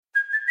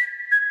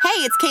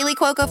Hey, it's Kaylee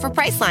Cuoco for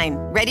Priceline.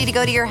 Ready to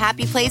go to your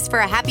happy place for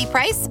a happy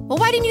price? Well,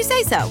 why didn't you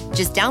say so?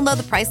 Just download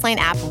the Priceline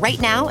app right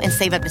now and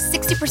save up to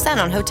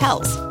 60% on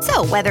hotels.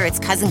 So whether it's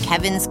Cousin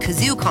Kevin's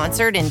Kazoo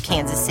Concert in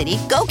Kansas City,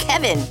 go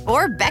Kevin,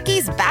 or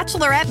Becky's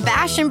Bachelorette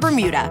Bash in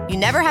Bermuda, you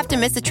never have to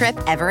miss a trip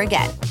ever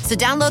again. So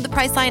download the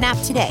Priceline app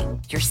today.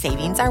 Your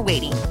savings are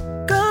waiting.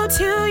 Go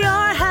to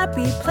your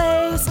happy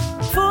place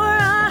for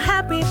a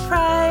happy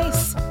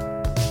price.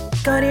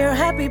 Go to your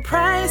happy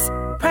price,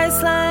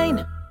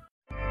 Priceline.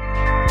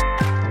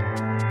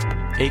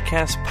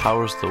 Acast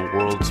powers the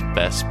world's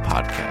best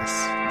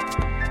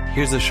podcasts.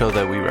 Here's a show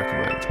that we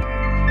recommend.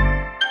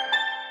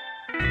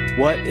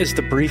 What is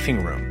The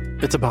Briefing Room?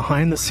 It's a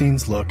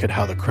behind-the-scenes look at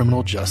how the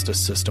criminal justice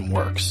system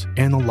works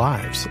and the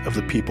lives of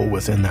the people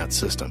within that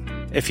system.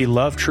 If you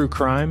love true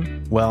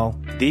crime,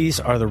 well, these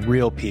are the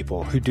real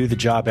people who do the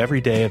job every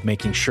day of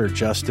making sure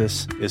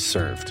justice is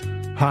served.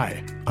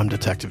 Hi, I'm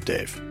Detective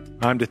Dave.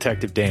 I'm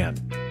Detective Dan.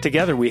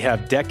 Together, we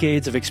have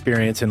decades of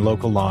experience in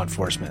local law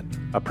enforcement,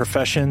 a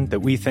profession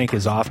that we think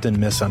is often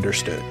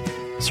misunderstood.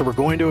 So we're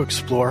going to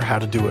explore how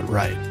to do it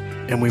right,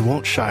 and we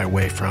won't shy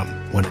away from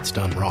when it's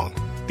done wrong.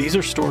 These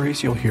are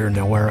stories you'll hear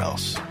nowhere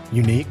else.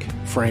 Unique,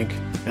 frank,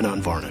 and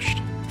unvarnished.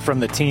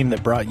 From the team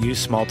that brought you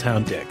Small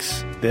Town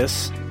Dicks,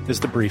 this is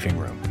The Briefing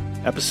Room.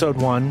 Episode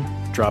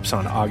 1 drops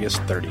on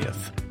August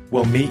 30th.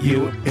 We'll meet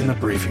you in the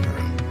briefing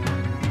room.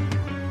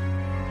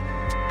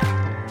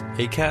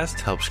 Acast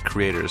helps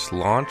creators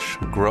launch,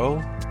 grow,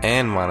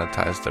 and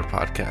monetize their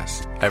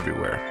podcasts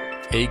everywhere.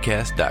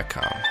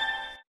 Acast.com.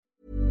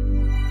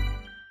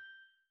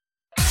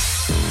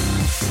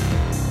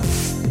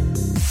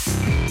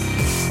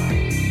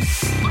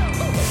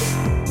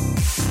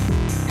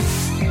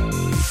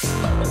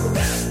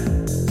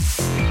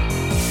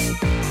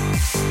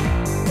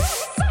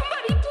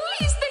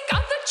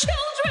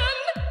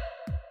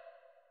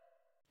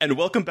 And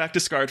welcome back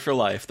to Scarred for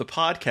Life, the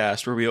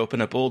podcast where we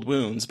open up old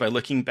wounds by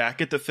looking back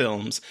at the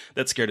films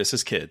that scared us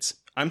as kids.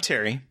 I'm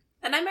Terry.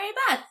 And I'm Mary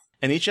Beth.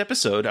 And each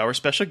episode, our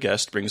special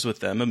guest brings with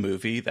them a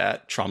movie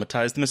that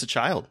traumatized them as a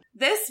child.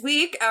 This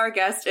week, our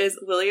guest is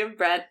William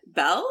Brent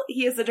Bell.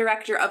 He is the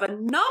director of a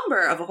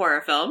number of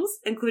horror films,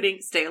 including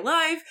Stay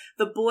Alive,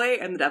 The Boy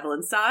and the Devil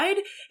Inside.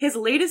 His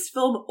latest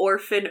film,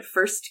 Orphan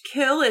First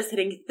Kill, is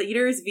hitting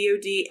theaters,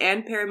 VOD,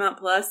 and Paramount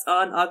Plus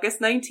on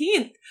August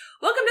 19th.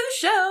 Welcome to the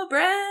show,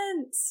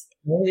 Brent!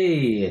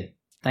 Hey,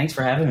 thanks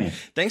for having me.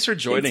 Thanks for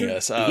joining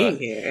us. Being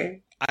here.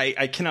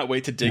 I cannot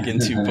wait to dig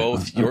into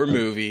both your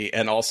movie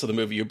and also the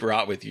movie you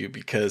brought with you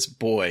because,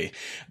 boy.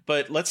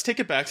 But let's take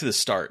it back to the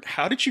start.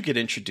 How did you get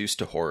introduced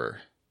to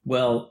horror?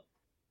 Well,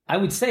 I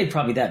would say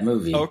probably that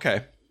movie.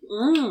 Okay.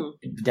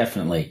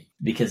 Definitely.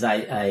 Because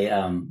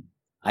I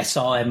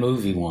saw a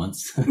movie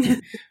once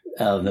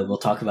that we'll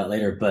talk about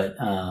later. But,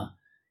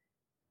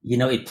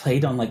 it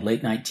played on like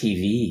late night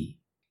TV.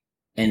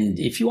 And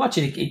if you watch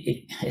it,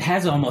 it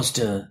has almost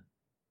a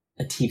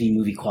TV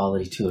movie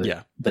quality to it.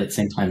 Yeah. But at the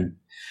same time,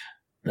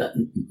 I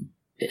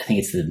think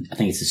it's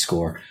the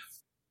score.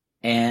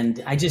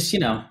 And I just,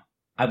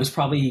 I was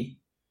probably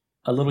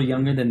a little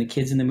younger than the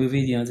kids in the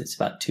movie. It's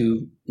about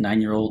 2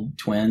 9-year-old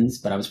twins,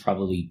 but I was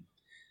probably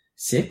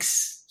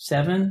 6,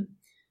 7.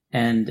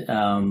 And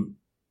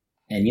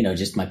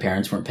just my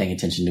parents weren't paying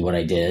attention to what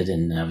I did.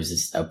 And I was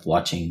just up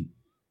watching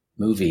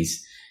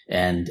movies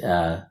and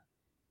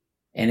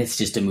it's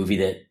just a movie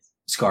that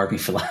scarred me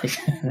for life.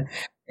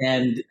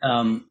 and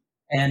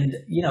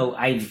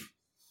I've,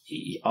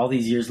 all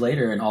these years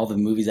later and all the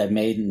movies I've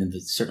made and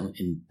certainly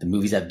in the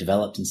movies I've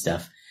developed and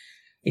stuff,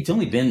 it's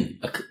only been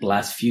the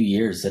last few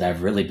years that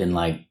I've really been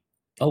like,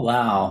 oh,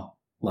 wow.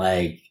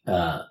 Like,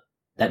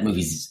 that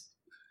movie's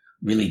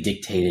really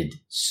dictated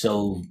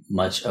so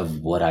much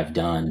of what I've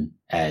done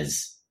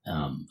as,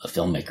 a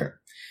filmmaker.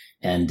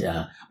 And,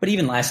 but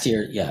even last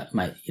year, yeah,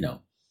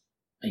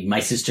 my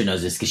sister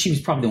knows this because she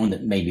was probably the one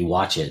that made me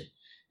watch it.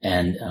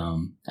 And,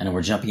 I know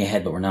we're jumping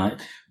ahead, but we're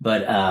not,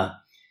 but,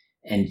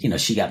 and,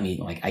 she got me,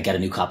 like, I got a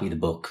new copy of the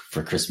book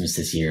for Christmas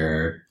this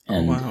year.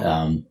 And,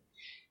 wow.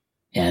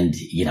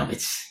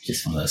 It's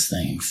just one of those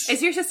things.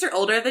 Is your sister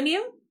older than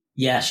you?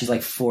 Yeah, she's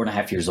like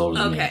 4.5 years older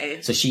than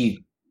me. So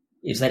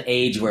it's that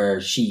age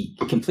where she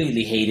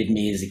completely hated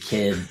me as a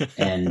kid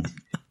and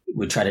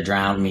would try to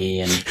drown me.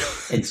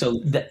 And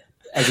so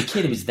as a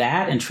kid, it was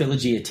that and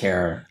Trilogy of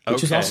Terror,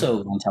 which was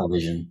also on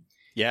television.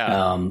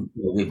 Yeah.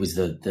 It was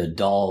the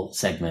doll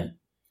segment.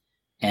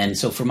 And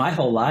so for my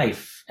whole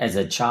life as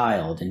a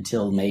child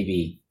until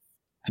maybe,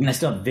 I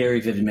still have very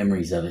vivid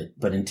memories of it,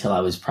 but until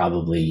I was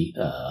probably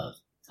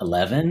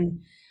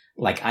 11,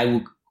 like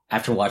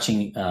after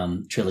watching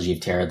Trilogy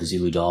of Terror, the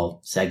Zulu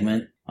doll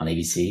segment on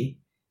ABC,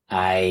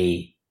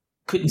 I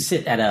couldn't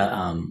sit at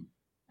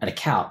a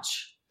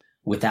couch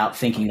without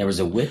thinking there was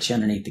a witch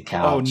underneath the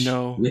couch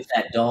with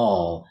that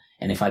doll.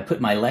 And if I put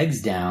my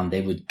legs down,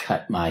 they would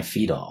cut my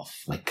feet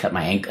off, like cut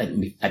my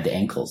at the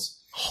ankles.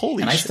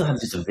 Holy shit. I still have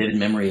just a vivid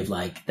memory of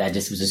like, that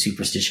just was a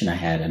superstition I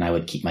had. And I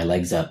would keep my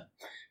legs up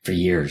for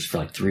years, for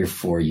like 3 or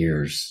 4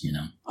 years,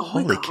 Oh,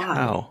 holy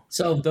cow.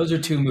 So those are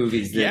 2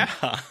 movies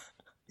that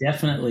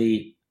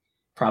definitely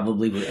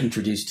probably were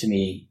introduced to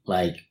me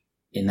like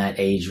in that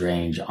age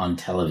range on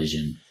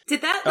television.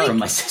 Did that from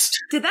my sister?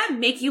 Did that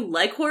make you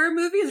like horror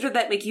movies, or did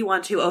that make you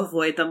want to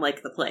avoid them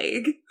like the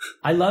plague?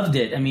 I loved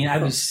it. I mean, I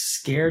was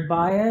scared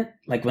by it.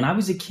 Like when I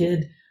was a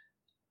kid,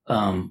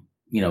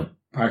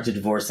 prior to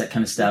divorce, that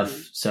kind of stuff.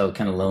 So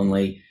kind of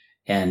lonely.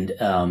 And,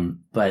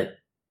 but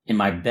in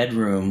my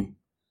bedroom,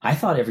 I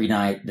thought every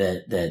night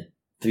that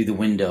through the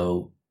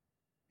window,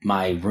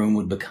 my room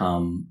would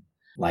become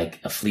like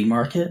a flea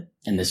market,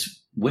 and this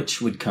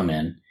witch would come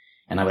in,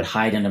 and I would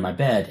hide under my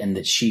bed, and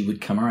that she would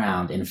come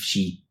around, and if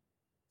she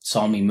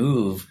saw me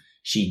move,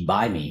 she'd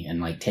buy me and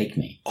like take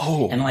me.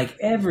 Oh. And like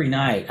every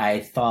night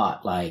I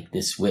thought like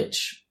this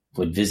witch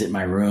would visit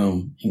my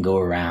room and go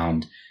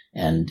around,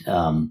 and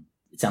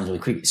it sounds really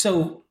creepy.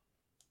 So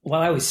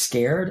while I was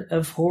scared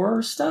of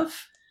horror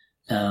stuff,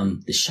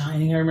 The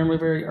Shining, I remember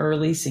very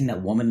early, seeing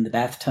that woman in the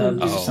bathtub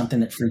was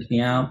something that freaked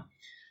me out.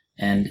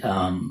 And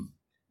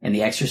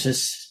The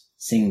Exorcist,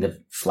 seeing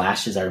the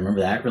flashes, I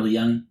remember that really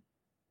young,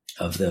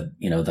 of the,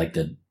 like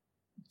the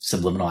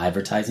subliminal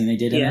advertising they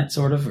did in it,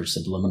 sort of, or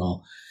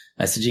subliminal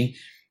messaging.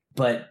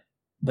 But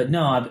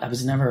no, I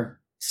was never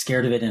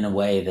scared of it in a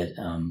way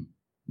that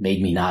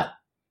made me not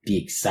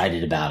be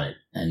excited about it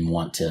and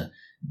want to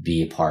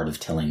be a part of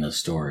telling those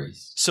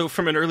stories. So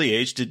from an early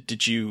age,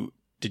 did you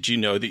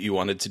know that you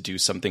wanted to do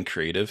something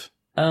creative?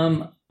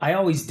 I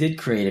always did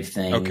creative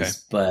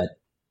things, but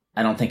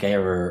I don't think I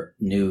ever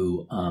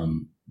knew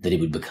that it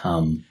would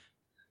become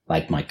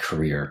like my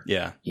career.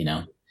 Yeah.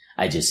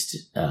 I just,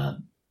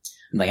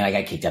 like I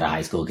got kicked out of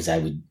high school because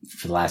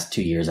for the last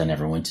 2 years, I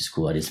never went to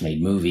school. I just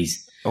made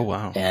movies. Oh,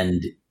 wow.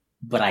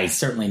 But I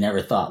certainly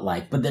never thought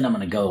but then I'm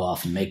going to go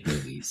off and make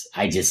movies.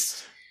 I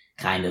just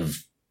kind of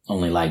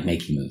only like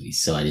making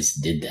movies. So I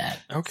just did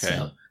that. Okay.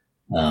 So,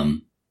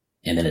 and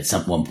then at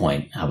one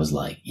point I was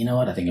like, you know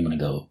what? I think I'm going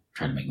to go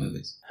try to make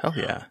movies. Hell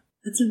yeah.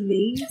 That's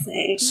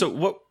amazing. So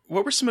what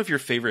were some of your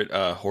favorite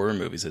horror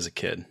movies as a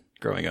kid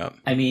growing up?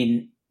 I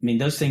mean,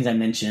 those things I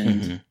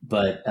mentioned,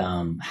 but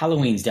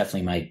Halloween's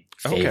definitely my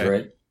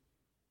favorite.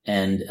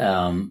 Okay.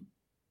 And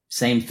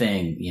same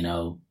thing,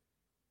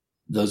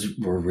 those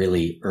were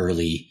really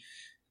early,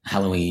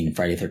 Halloween,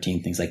 Friday the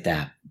 13th, things like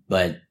that.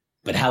 But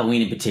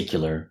Halloween in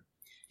particular,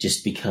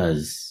 just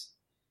because,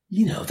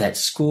 that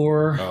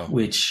score,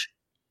 which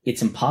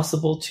it's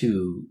impossible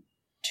to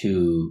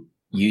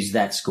use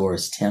that score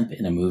as temp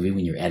in a movie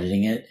when you're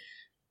editing it.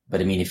 But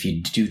I mean, if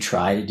you do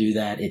try to do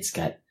that, it's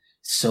got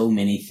so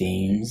many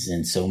themes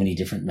and so many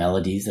different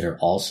melodies that are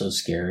all so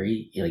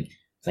scary.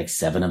 It's like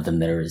 7 of them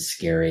that are as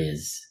scary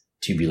as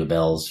Tubular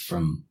Bells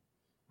from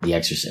The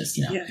Exorcist,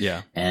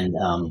 Yeah. And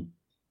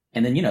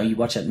then, you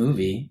watch that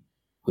movie,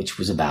 which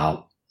was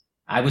about,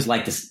 I was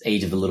like the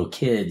age of the little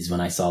kids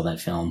when I saw that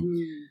film,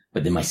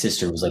 but then my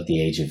sister was like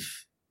the age of,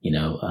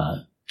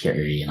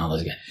 Carrie and all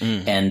those guys.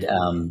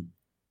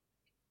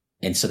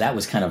 And so that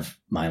was kind of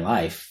my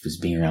life, was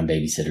being around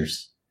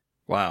babysitters.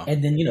 Wow.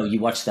 And then, you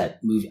watch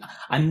that movie.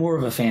 I'm more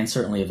of a fan,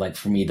 certainly, of like,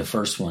 for me, the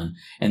first one.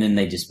 And then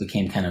they just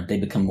they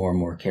become more and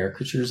more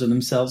caricatures of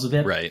themselves a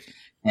bit. Right.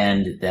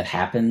 And that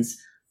happens.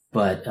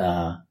 But,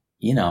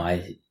 when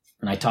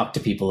I talk to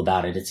people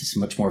about it, it's just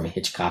much more of a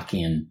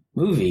Hitchcockian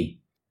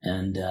movie.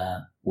 And,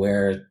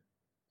 where,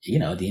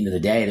 at the end of the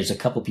day, there's a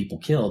couple people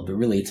killed, but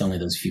really it's only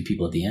those few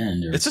people at the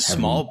end. It's a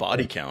small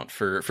body count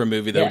for a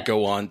movie that would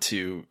go on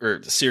to, or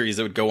a series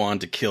that would go on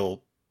to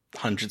kill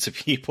hundreds of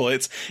people.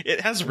 It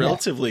has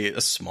relatively a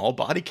small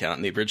body count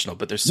in the original,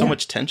 but there's so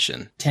much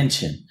tension.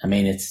 I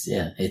mean, it's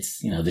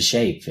the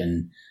shape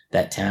and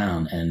that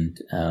town and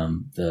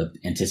the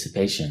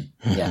anticipation.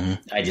 Yeah,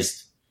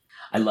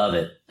 I love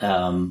it.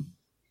 And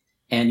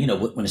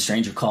when a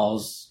stranger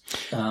calls,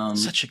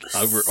 such an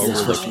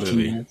overlooked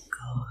movie.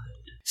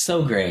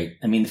 So great.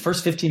 I mean, the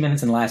first 15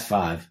 minutes and the last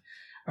 5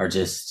 are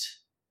just,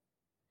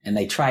 and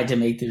they tried to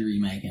make the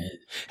remake it.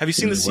 Have you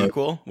seen the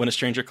sequel, When a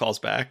Stranger Calls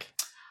Back?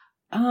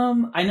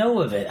 I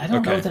know of it. I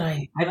don't know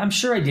that I'm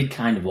sure I did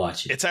kind of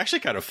watch it. It's actually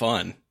kind of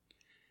fun.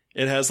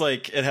 It has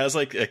like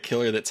a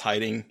killer that's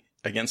hiding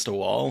against a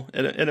wall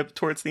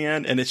towards the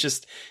end. And it's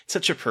just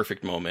such a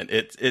perfect moment.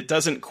 It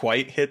doesn't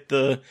quite hit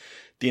the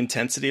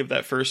intensity of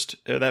that first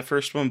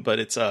one, but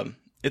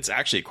it's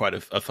actually quite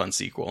a fun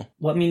sequel.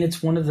 Well, I mean,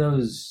 it's one of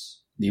those,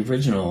 the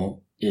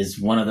original is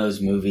one of those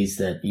movies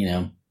that,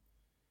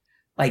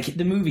 like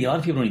the movie, a lot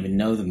of people don't even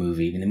know the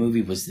movie. I mean, the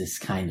movie was this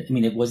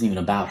it wasn't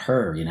even about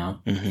her,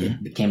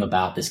 It became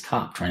about this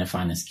cop trying to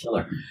find this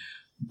killer.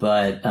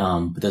 But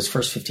those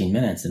first 15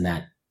 minutes and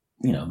that,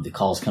 the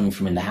calls coming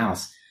from in the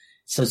house,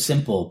 so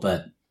simple,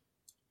 but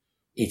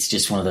it's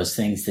just one of those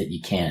things that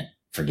you can't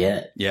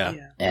forget. Yeah.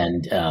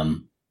 And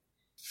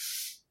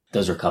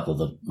those are a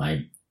couple of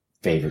my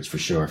favorites for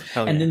sure.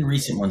 And then the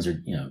recent ones are,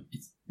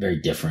 it's very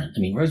different. I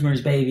mean,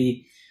 Rosemary's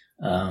Baby,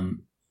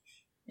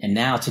 and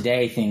now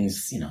today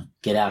things,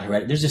 Get Out,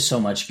 Hereditary. There's just so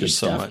much good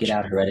stuff. Get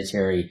Out,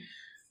 Hereditary,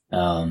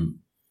 The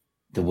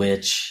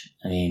Witch.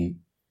 I mean,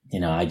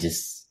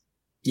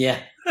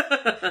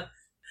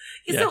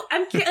 So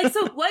I'm curious,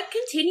 so what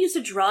continues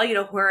to draw you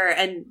to horror,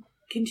 and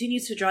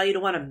continues to draw you to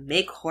want to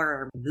make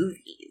horror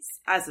movies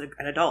as an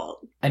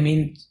adult? I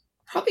mean,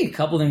 probably a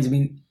couple things. I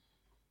mean,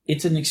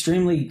 it's an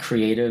extremely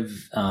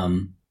creative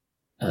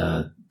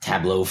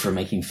tableau for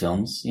making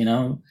films, you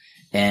know,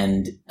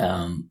 and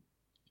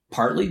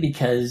partly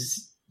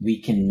because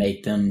we can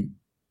make them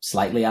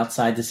slightly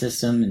outside the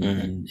system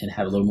and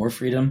have a little more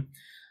freedom.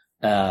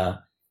 And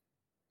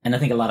I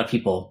think a lot of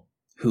people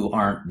who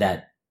aren't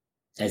that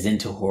as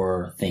into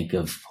horror think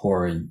of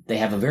horror and they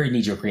have a very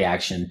knee-jerk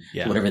reaction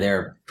to whatever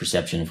their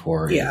perception of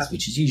horror is,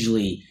 which is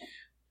usually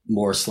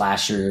more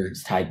slasher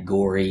type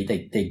gory.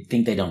 They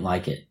think they don't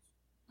like it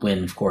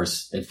when, of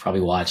course, they've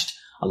probably watched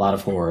a lot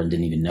of horror and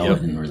didn't even know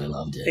it and really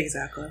loved it.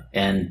 Exactly.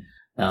 And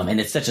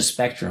it's such a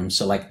spectrum.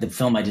 So like the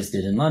film I just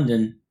did in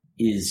London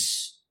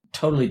is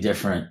totally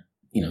different,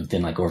 you know,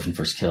 than like Orphan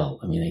First Kill.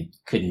 I mean, they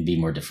couldn't be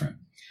more different.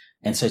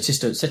 And so it's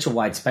just such a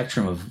wide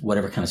spectrum of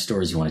whatever kind of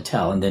stories you want to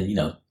tell. And then, you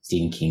know,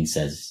 Stephen King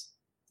says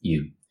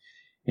you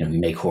know, we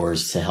make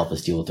horrors to help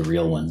us deal with the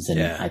real ones.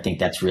 And I think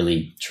that's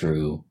really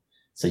true.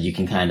 So you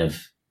can kind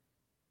of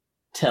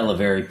tell a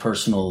very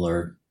personal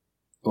or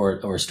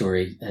a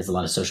story that has a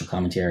lot of social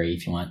commentary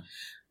if you want,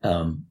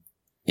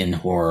 in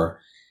horror.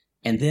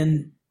 And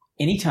then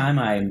anytime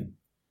I'm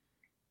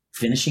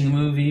finishing a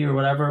movie or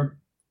whatever,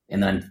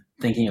 and then I'm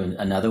thinking of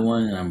another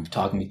one and I'm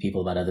talking to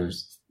people about other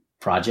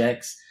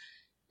projects,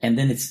 and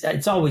then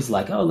it's always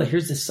like, oh,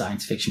 here's this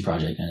science fiction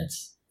project and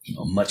it's, you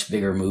know, a much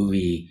bigger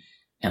movie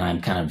and I'm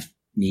kind of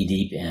knee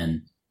deep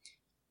in.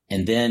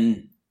 And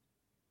then,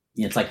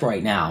 you know, it's like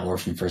right now,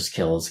 Orphan First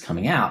Kill is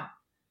coming out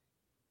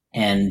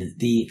and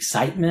the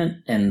excitement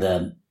and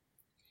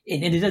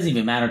it doesn't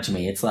even matter to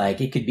me. It's like,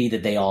 it could be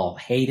that they all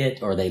hate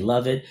it or they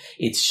love it.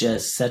 It's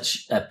just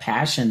such a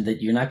passion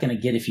that you're not going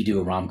to get if you do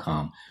a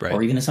rom-com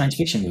or even a science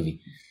fiction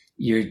movie.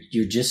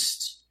 You're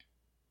just,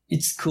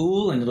 it's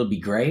cool and it'll be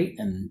great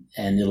and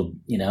it'll,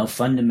 you know,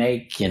 fun to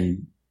make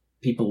and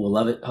people will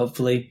love it,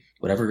 hopefully,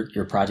 whatever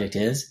your project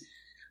is.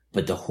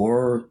 But the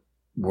horror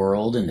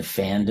world and the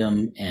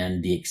fandom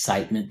and the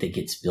excitement that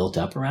gets built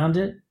up around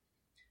it,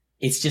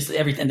 it's just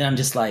everything. And then I'm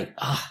just like,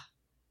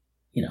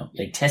 you know,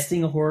 like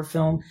testing a horror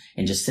film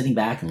and just sitting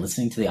back and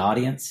listening to the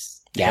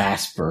audience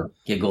gasp or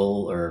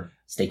giggle or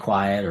stay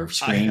quiet or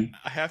scream.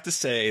 I have to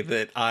say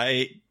that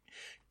I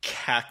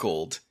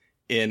cackled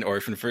in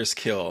Orphan First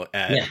Kill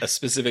at a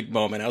specific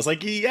moment. I was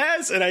like,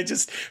 yes. And I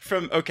just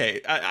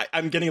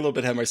I'm getting a little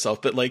bit ahead of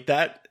myself, but like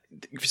that,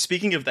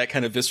 speaking of that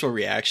kind of visceral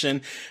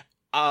reaction,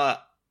 I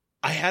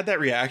had that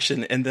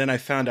reaction. And then I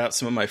found out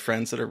some of my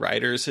friends that are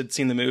writers had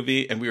seen the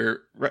movie and we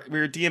were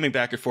DMing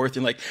back and forth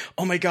and like,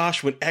 oh my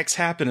gosh, when X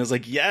happened, I was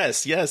like,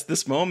 yes,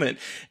 this moment.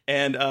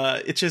 And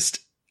it just,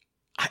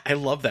 I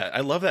love that. I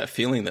love that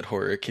feeling that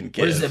horror can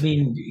give. What does that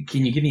mean?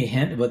 Can you give me a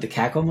hint of what the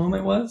cackle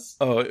moment was?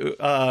 We'll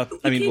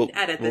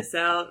edit this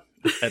out.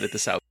 Edit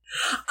this out.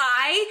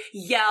 I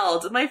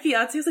yelled. My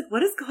fiance was like,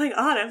 what is going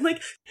on? I'm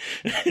like,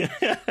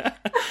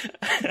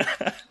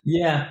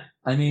 yeah.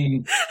 I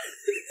mean,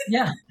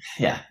 yeah.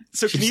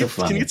 So can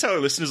you tell our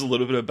listeners a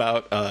little bit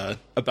about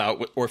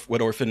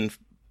what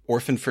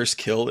Orphan First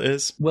Kill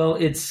is? Well,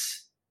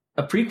 it's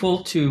a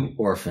prequel to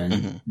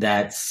Orphan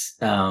that's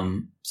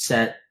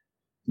set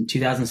in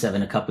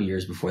 2007, a couple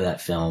years before that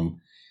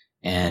film,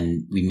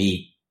 and we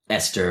meet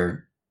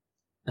Esther.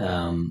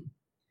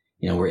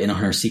 You know, we're in on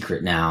her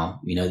secret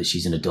now. We know that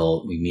she's an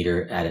adult. We meet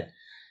her at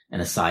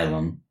an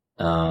asylum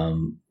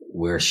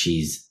where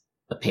she's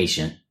a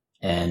patient,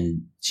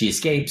 and she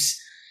escapes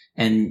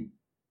and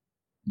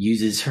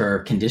uses her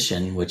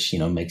condition, which, you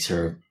know, makes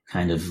her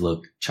kind of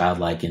look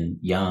childlike and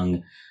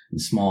young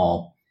and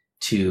small,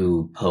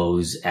 to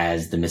pose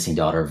as the missing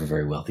daughter of a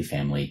very wealthy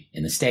family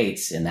in the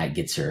States, and that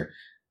gets her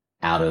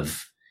out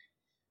of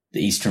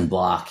the Eastern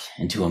Bloc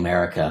into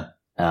America.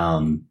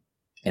 And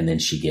then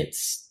she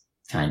gets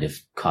kind of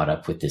caught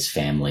up with this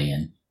family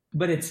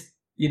but it's,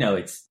 you know,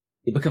 it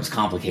becomes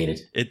complicated.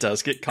 It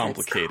does get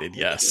complicated.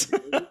 Yes.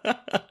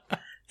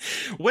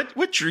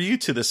 What drew you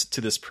to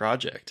this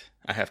project?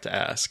 I have to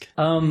ask.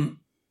 I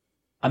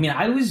mean,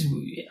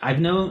 I've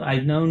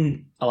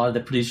known a lot of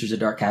the producers at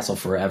Dark Castle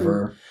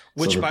forever.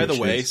 Which, by the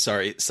way,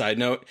 sorry, side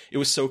note, it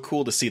was so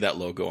cool to see that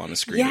logo on the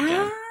screen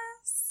again.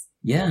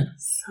 Yeah.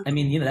 I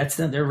mean, you know,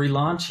 they're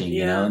relaunching,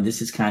 you know, and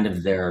this is kind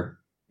of their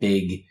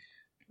big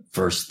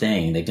first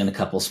thing. They've done a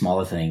couple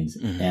smaller things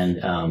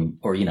and,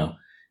 or, you know,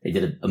 they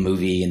did a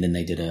movie and then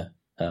they did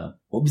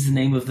what was the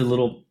name of the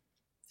little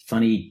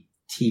funny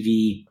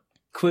TV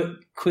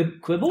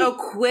Quibble?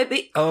 Oh,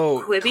 Quibi.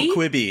 Oh,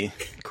 Quibi.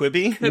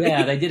 Quibi?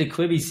 Yeah, they did a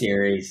Quibi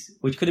series,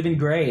 which could have been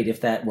great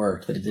if that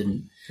worked, but it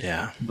didn't.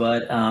 Yeah.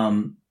 But,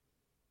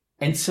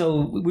 and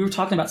so we were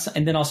talking about,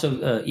 and then also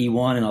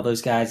E1 and all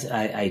those guys.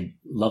 I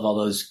love all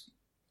those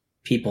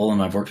people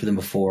and I've worked with them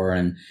before.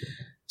 And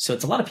so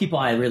it's a lot of people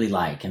I really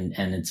like. And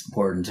it's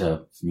important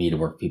for me to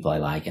work with people I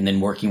like. And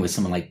then working with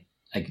someone like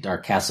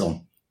Dark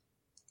Castle,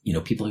 you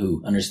know, people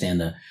who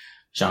understand the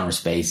genre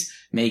space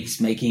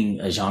makes making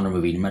a genre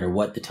movie, no matter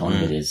what the tone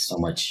of it is, so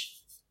much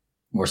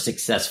more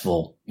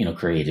successful, you know,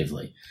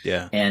 creatively.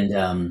 Yeah.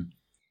 And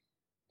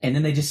And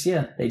then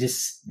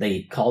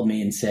they called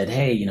me and said,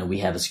 hey, you know, we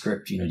have a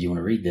script, you know, do you want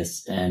to read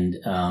this? And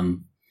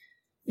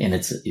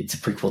it's a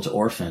prequel to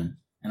Orphan.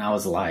 And I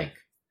was like,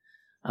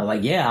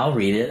 yeah, I'll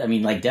read it. I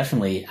mean, like,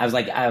 definitely. I was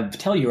like, I'll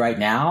tell you right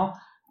now,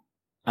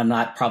 I'm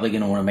not probably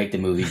going to want to make the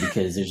movie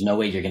because there's no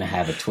way you're going to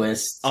have a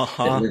twist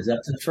that lives up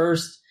to the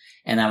first.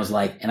 And I was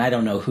like, and I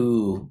don't know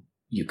who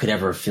you could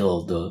ever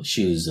fill the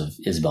shoes of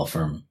Isabel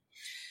Fuhrman.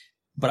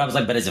 But I was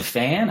like, but as a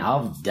fan,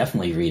 I'll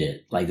definitely read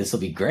it. Like, this will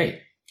be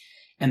great.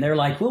 And they're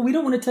like, well, we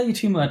don't want to tell you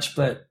too much,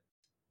 but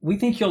we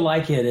think you'll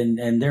like it.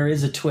 And there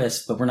is a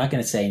twist, but we're not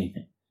going to say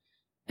anything.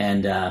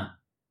 And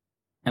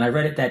I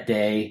read it that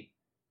day,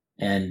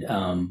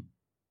 and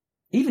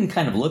even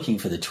kind of looking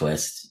for the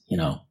twist, you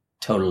know,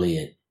 totally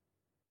it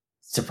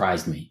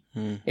surprised me.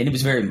 And it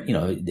was very, you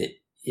know,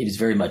 it was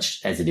very much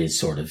as it is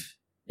sort of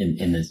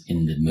in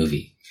the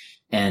movie.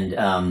 And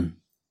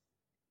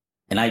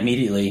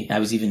I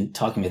was even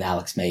talking with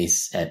Alex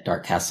Mace at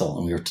Dark Castle,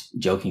 and we were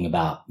joking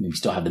about, we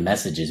still have the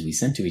messages we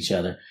sent to each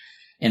other.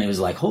 And it was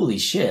like, holy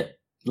shit,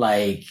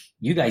 like,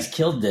 you guys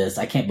killed this.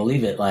 I can't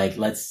believe it. Like,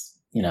 let's,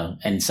 you know,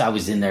 and so I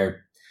was in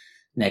there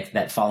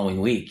that following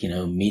week, you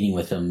know, meeting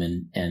with them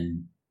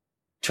and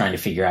trying to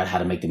figure out how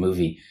to make the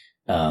movie.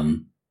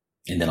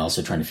 And then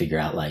also trying to figure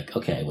out, like,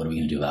 okay, what are we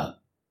going to do about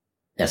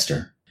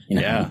Esther?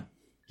 You know?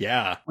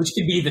 Yeah. Which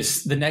could be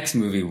the next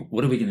movie.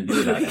 What are we going to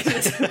do about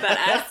Esther? About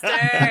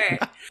Esther.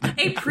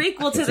 A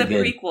prequel to the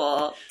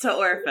prequel to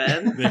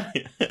Orphan.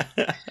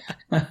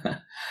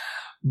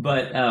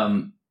 But,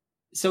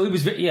 so it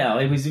was,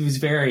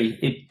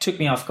 it took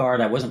me off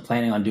guard. I wasn't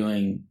planning on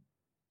doing,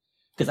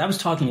 because I was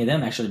talking to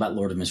them actually about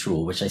Lord of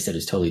Misrule, which I said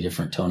is totally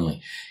different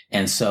tonally.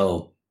 And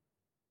so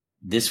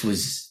this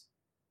was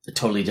a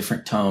totally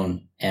different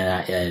tone.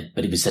 And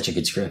but it was such a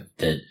good script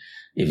that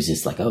it was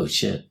just like, oh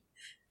shit.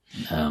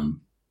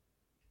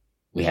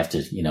 We have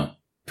to, you know,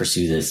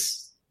 pursue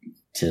this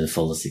to the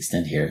fullest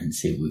extent here and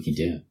see what we can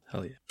do.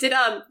 Hell yeah.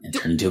 And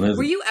turn into a movie.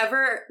 Were you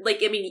ever,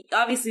 like, I mean,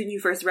 obviously when you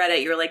first read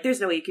it, you were like, there's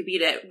no way you could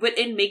beat it. But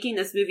in making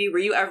this movie, were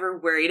you ever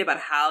worried about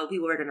how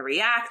people were going to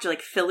react, or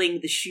like filling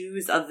the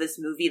shoes of this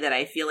movie that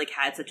I feel like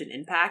had such an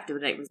impact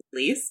when it was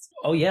released?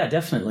 Oh yeah,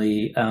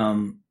 definitely.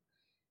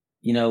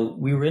 You know,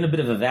 we were in a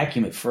bit of a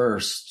vacuum at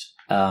first,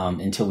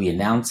 until we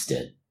announced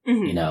it,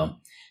 you know,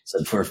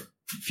 so for a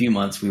few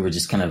months we were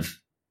just kind of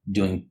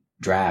doing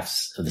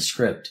drafts of the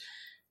script.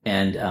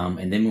 And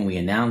then when we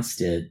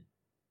announced it,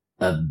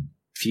 a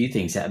few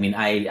things. I mean,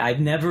 I've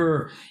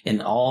never,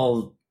 in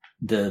all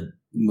the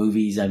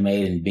movies I've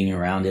made and being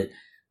around it,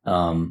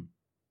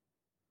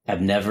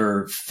 I've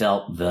never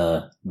felt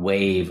the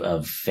wave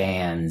of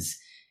fans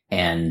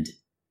and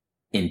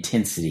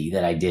intensity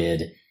that I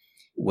did,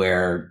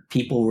 where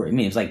people were, I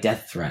mean, it was like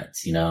death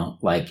threats, you know,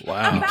 like,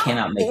 wow, you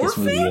cannot make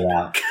Orphan? this movie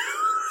without.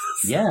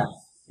 Yeah.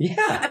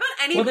 About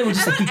any, well, they were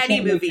just like, you any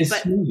can't movie, make this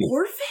but movie.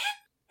 Orphan?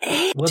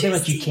 Well, they're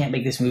like, you can't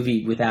make this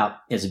movie without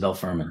Isabel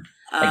Fuhrman.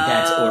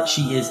 Like, or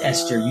she is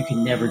Esther. You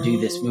can never do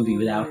this movie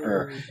without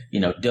her.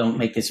 You know, don't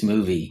make this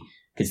movie.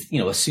 Because, you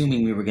know,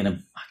 assuming we were going to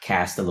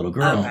cast a little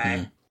girl,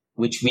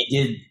 which we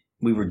did,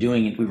 we were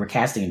doing it. We were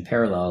casting in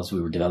parallel as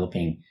we were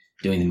doing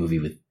the movie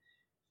with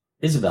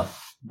Isabel.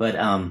 But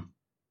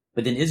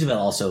then Isabel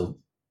also,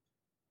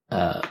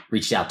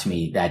 reached out to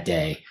me that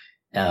day,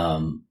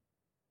 and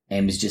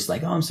was just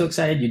like, oh, I'm so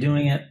excited you're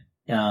doing it.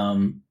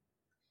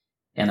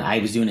 And I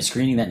was doing a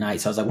screening that night.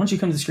 So I was like, why don't you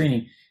come to the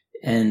screening?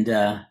 And,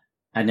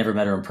 I'd never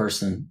met her in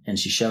person, and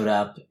she showed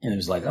up, and it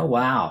was like, oh,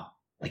 wow.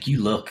 Like,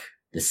 you look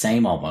the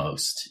same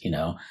almost, you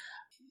know,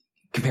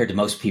 compared to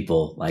most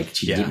people. Like,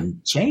 she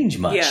didn't change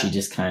much. Yeah. She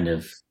just kind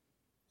of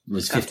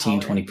was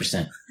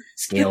 15-20%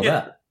 scaled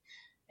up.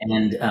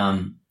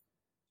 And,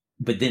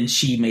 but then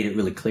she made it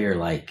really clear,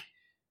 like,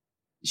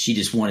 she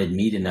just wanted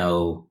me to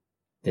know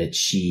that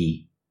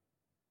she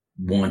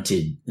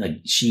wanted,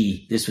 like,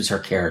 this was her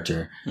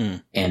character.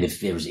 And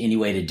if there was any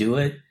way to do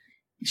it,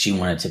 she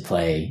wanted to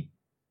play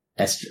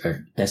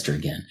Esther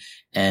again.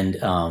 And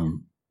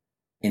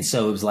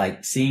so it was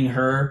like seeing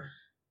her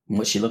and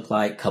what she looked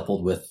like,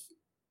 coupled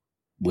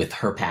with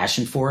her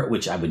passion for it,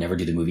 which I would never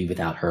do the movie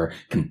without her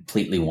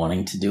completely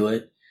wanting to do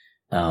it.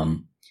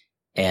 And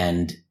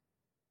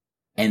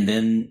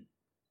then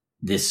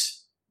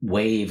this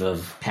wave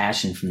of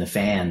passion from the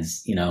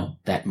fans, you know,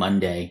 that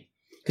Monday,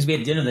 because we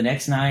had dinner the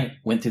next night,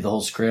 went through the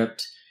whole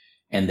script.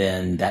 And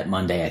then that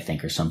Monday, I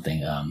think, or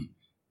something,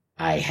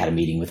 I had a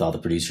meeting with all the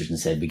producers and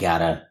said,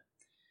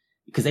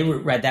 because they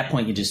were at that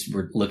point, you just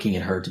were looking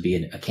at her to be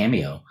a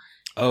cameo.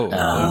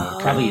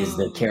 Probably is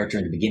the character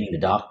in the beginning, the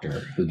doctor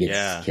who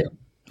gets killed.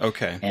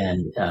 Okay.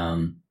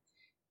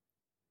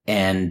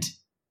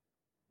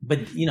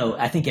 But you know,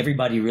 I think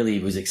everybody really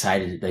was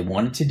excited. They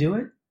wanted to do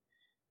it.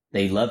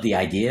 They loved the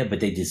idea, but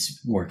they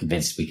just weren't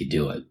convinced we could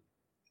do it.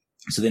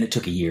 So then it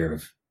took a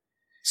year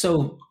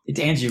so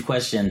to answer your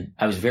question,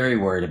 I was very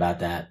worried about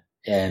that.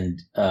 And,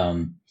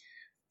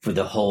 for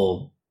the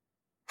whole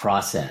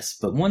process,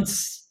 but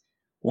once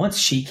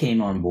she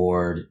came on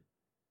board,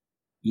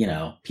 you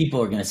know,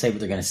 people are going to say what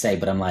they're going to say,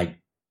 but I'm like,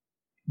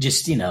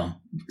 just, see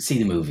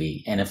the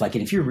movie. And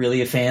if you're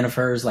really a fan of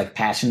hers, like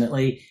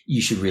passionately,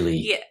 you should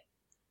really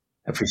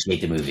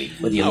appreciate the movie.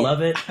 Whether you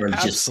love it or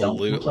just don't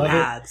love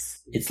it,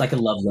 it's like a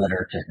love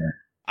letter to her.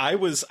 I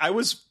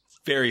was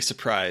very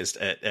surprised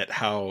at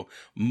how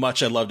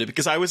much I loved it,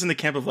 because I was in the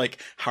camp of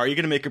like, how are you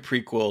going to make a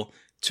prequel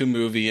to a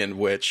movie in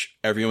which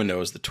everyone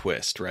knows the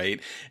twist, right?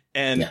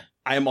 And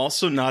I'm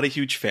also not a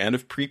huge fan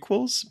of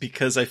prequels,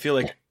 because I feel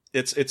like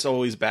it's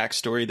always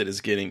backstory that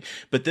is getting,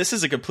 but this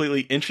is a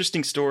completely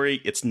interesting story.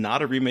 It's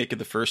not a remake of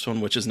the first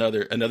one, which is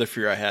another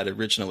fear I had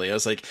originally. I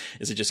was like,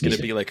 is it just going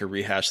to be like a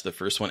rehash of the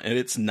first one? And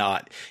it's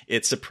not.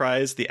 It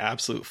surprised the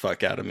absolute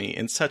fuck out of me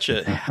in such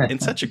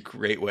a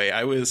great way.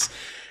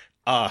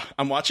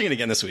 I'm watching it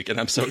again this week, and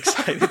I'm so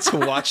excited to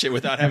watch it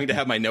without having to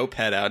have my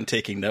notepad out and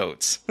taking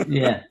notes.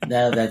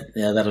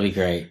 That'll be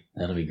great.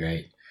 That'll be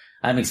great.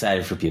 I'm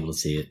excited for people to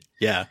see it.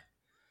 Yeah.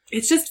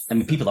 It's just,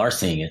 people are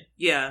seeing it.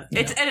 Yeah.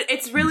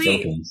 It's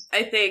really,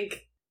 I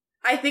think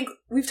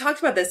we've talked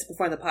about this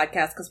before on the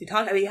podcast, because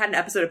we had an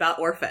episode about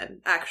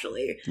Orphan,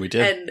 actually. We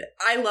did. And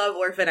I love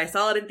Orphan. I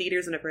saw it in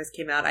theaters when it first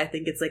came out. I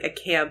think it's like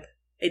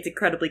it's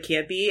incredibly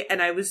campy,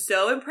 and I was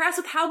so impressed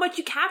with how much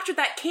you captured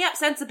that camp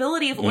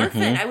sensibility of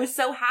Orphan. I was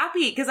so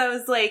happy, because I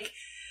was like,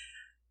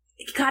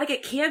 you gotta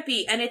get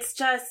campy, and it's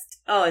just,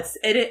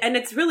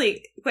 it's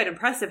really quite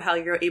impressive how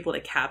you're able to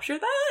capture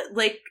that.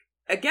 Like,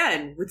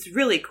 again, it's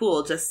really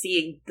cool just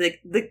seeing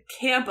the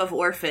camp of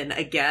Orphan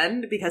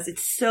again, because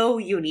it's so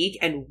unique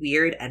and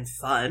weird and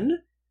fun,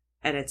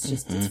 and it's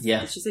just,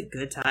 it's just a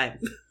good time.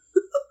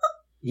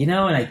 And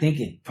I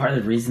think part of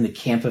the reason the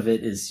camp of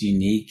it is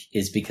unique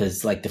is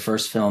because, like, the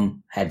first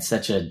film had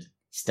such a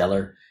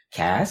stellar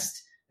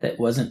cast that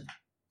wasn't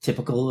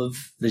typical of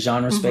the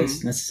genre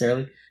space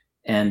necessarily.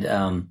 And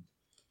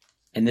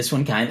this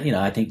one kind of,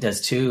 I think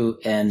does too.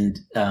 And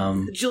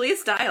Julia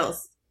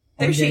Stiles.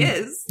 There she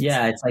is.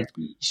 Yeah, it's like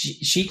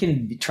she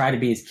can try to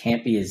be as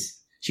campy as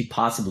she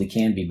possibly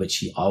can be, but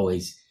she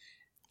always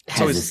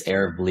has this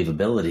air of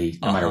believability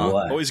no matter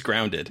what. Always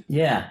grounded.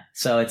 Yeah.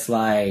 So it's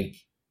like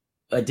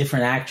a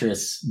different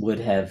actress would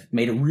have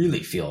made it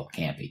really feel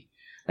campy.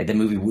 Like the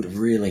movie would have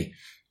really,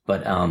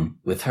 but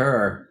with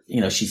her,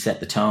 she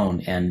set the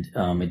tone, and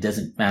it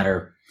doesn't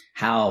matter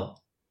how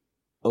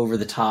over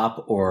the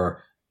top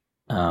or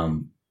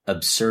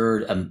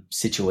absurd a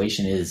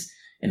situation is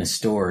in a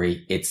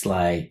story. It's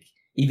like,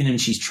 even when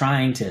she's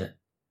trying to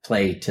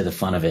play to the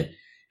fun of it,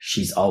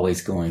 she's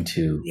always going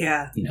to,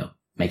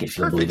 make it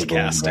feel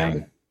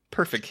believable.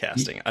 Perfect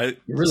casting.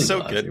 Really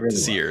so good to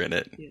see her in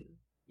it.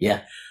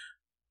 Yeah.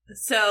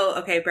 So,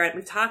 okay, Brent,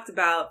 we've talked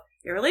about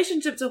your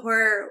relationship to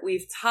horror.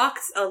 We've talked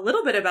a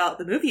little bit about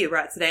the movie you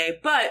brought today,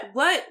 but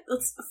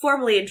let's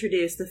formally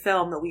introduce the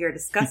film that we are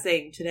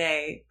discussing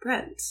today.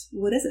 Brent,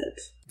 what is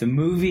it? The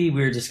movie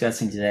we're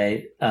discussing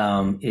today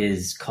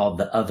is called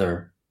The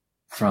Other,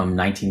 from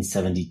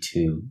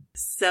 1972.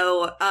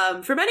 So,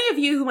 for many of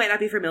you who might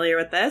not be familiar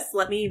with this,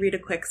 let me read a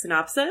quick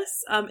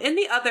synopsis. In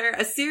The Other,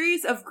 a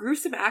series of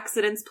gruesome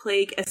accidents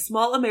plague a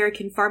small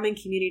American farming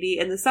community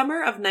in the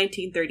summer of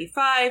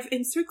 1935,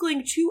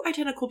 encircling two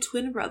identical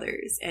twin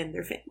brothers and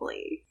their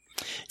family.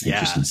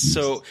 Yeah,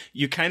 so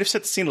you kind of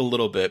set the scene a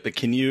little bit, but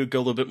can you go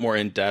a little bit more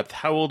in depth?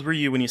 How old were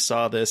you when you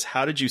saw this?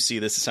 How did you see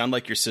this? It sounded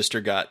like your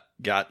sister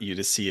got you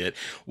to see it.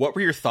 What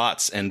were your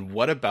thoughts, and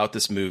what about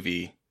this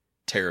movie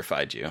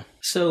terrified you?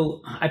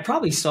 So I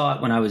probably saw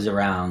it when I was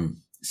around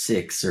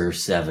 6 or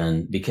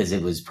 7, because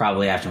it was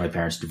probably after my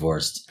parents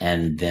divorced.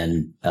 And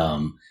then,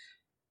 and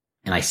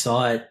I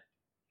saw it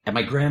at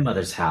my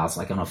grandmother's house,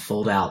 like on a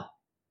fold out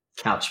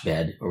couch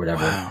bed or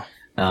whatever.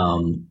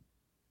 Wow.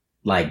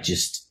 Like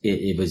just,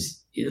 it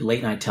was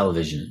late night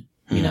television,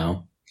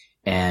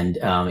 and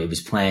it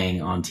was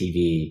playing on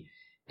TV.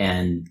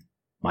 And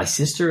my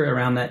sister,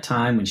 around that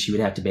time, when she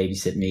would have to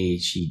babysit me,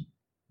 she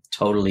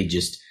totally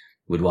just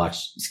would watch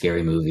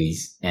scary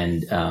movies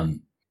and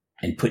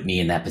put me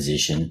in that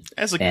position.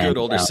 As a good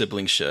older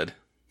sibling should.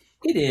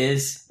 It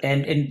is.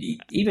 And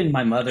even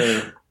my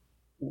mother,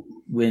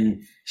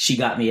 when she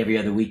got me every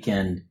other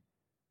weekend,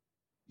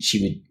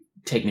 she would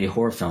take me to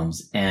horror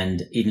films.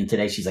 And even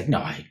today, she's like, no,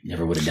 I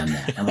never would have done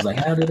that. I was like,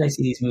 how did I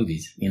see these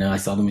movies? I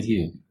saw them with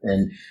you.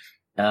 And,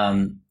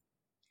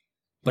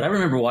 but I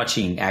remember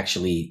watching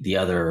actually The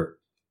Other,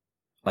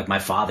 like my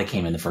father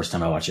came in the first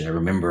time I watched it. I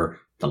remember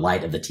the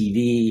light of the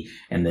TV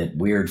and the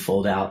weird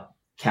fold out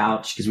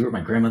couch, because we were at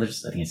my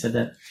grandmother's. I think I said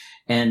that.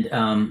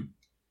 And,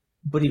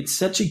 but it's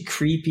such a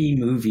creepy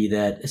movie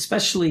that,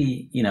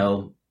 especially, in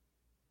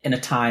a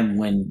time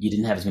when you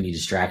didn't have as many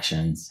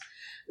distractions,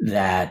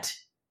 that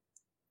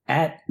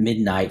at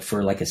midnight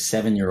for like a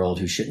 7-year-old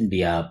who shouldn't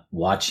be up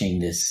watching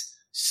this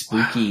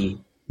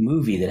spooky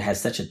movie that has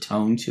such a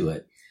tone to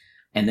it.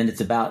 And then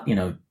it's about,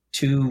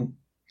 two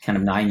kind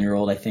of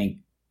 9-year-old, I think,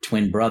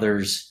 twin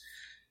brothers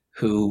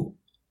who,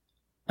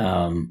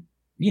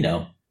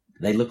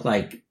 they look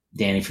like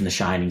Danny from The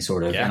Shining,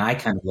 sort of. Yeah. And I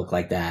kind of looked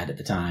like that at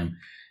the time.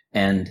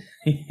 And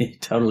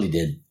it totally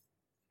did.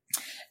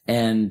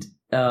 And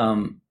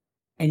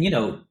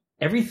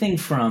everything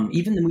from,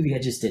 even the movie I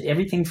just did,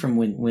 everything from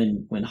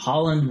when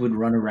Holland would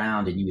run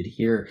around and you would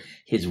hear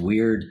his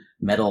weird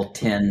metal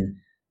tin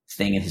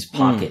thing in his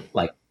pocket,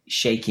 like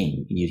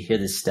shaking, and you'd hear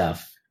this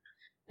stuff.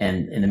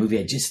 And in the movie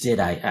I just did,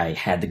 I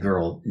had the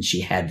girl and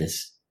she had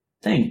this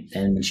thing.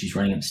 And when she's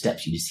running up the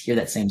steps, you just hear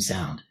that same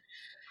sound.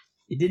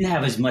 It didn't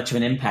have as much of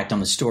an impact on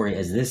the story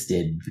as this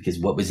did, because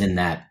what was in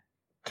that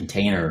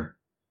container,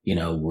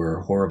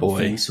 were horrible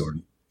things.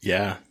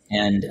 Yeah.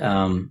 And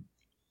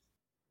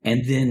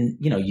then,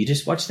 you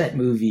just watch that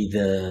movie,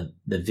 the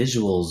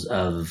visuals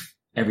of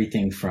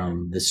everything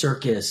from the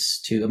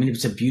circus to, it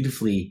was a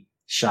beautifully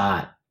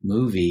shot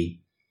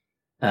movie.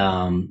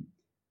 To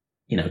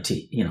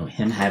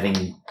him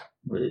having,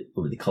 what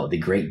would they call it? The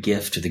great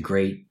gift, or the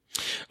great.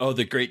 Oh,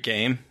 the great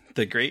game.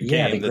 The great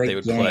game that they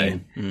would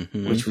play.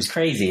 Mm-hmm. Which was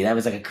crazy. That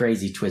was like a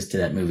crazy twist to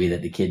that movie,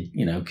 that the kid,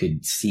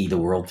 could see the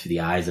world through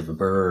the eyes of a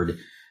bird.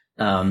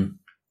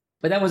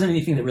 But that wasn't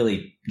anything that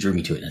really drew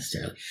me to it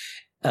necessarily.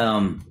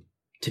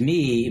 To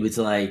me, it was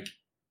like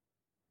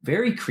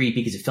very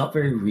creepy, because it felt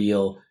very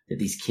real that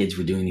these kids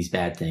were doing these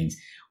bad things.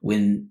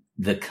 When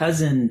the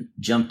cousin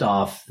jumped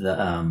off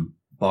the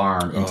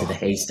barn into the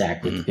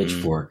haystack with the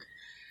pitchfork,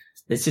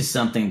 it's just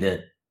something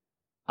that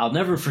I'll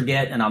never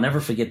forget. And I'll never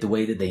forget the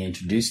way that they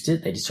introduced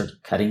it. They just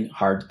started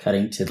hard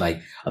cutting to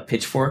like a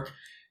pitchfork.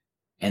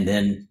 And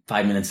then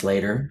 5 minutes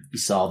later, you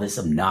saw this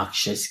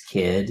obnoxious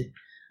kid.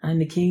 I'm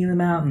the king of the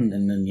mountain.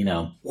 And then,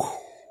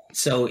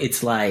 so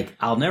it's like,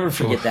 I'll never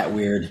forget that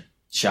weird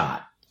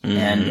shot.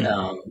 And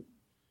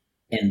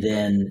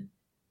then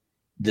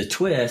the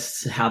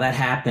twist, how that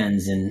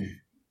happens,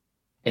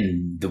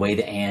 and the way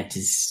the aunt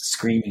is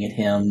screaming at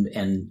him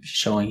and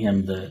showing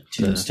him the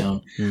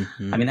tombstone.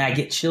 I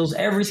get chills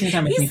every single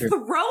time I think of it. He's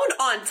thrown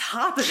on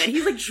top of it.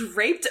 He's like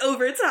draped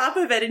over top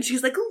of it, and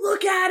she's like,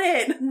 look at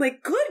it. And I'm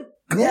like, good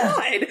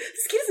God.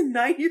 This kid is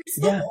 9 years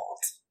old.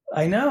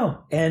 I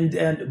know.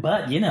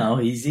 But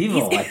he's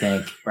evil, I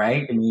think,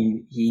 right?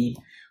 He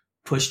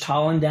pushed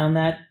Holland down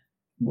that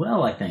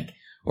well, I think.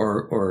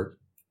 Or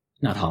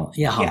not Holland.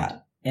 Yeah,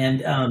 Holland.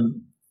 Yeah.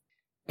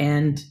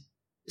 And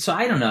so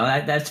I don't know.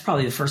 That's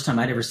probably the first time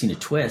I'd ever seen a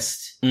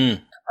twist.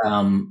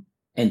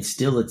 And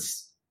still,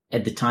 it's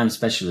at the time,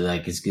 especially,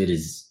 like as good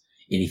as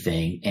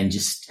anything, and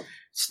just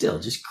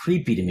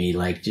creepy to me.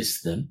 Like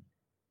just the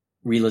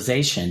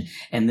realization,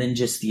 and then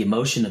just the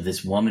emotion of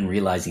this woman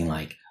realizing,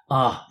 like,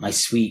 oh, my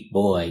sweet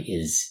boy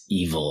is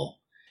evil,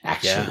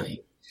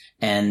 actually,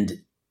 and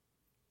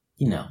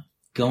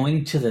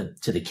going to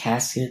the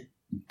casket,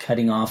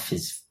 cutting off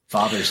his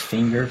father's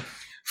finger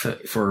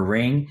for a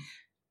ring.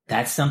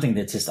 That's something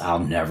that just I'll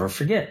never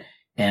forget.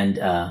 And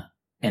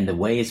the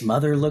way his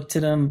mother looked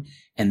at him,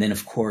 and then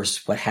of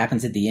course what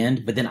happens at the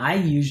end. But then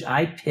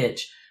I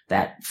pitch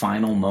that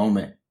final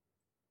moment,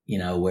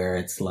 where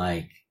it's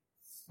like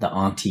the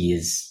auntie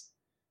is,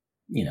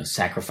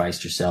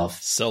 sacrificed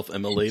herself,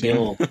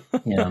 self-immolating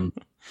him,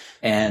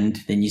 and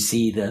then you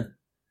see the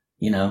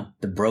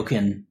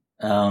broken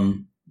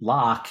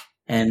lock,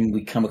 and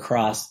we come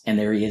across, and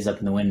there he is up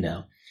in the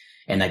window,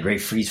 and that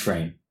great freeze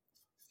frame.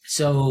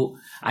 So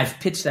I've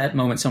pitched that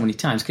moment so many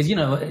times, because,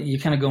 you're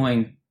kind of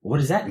going, what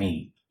does that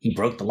mean? He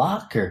broke the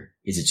lock, or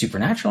is it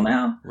supernatural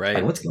now? Right.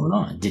 Like, what's going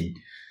on? Did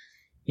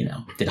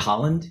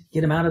Holland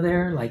get him out of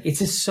there? Like, it's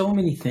just so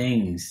many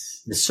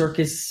things. The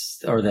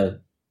circus,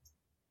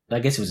 I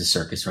guess it was a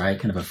circus, right?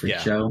 Kind of a freak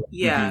show.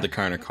 Yeah. The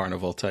kind of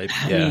carnival type.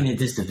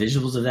 Just the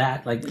visuals of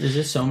that. Like, there's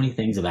just so many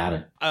things about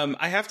it.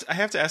 I have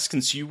to ask,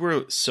 since you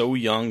were so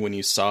young when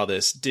you saw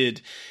this,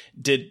 did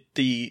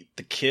the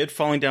kid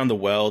falling down the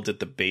well, did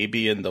the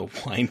baby in the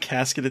wine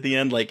casket at the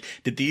end, like,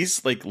 did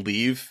these like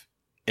leave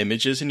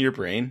images in your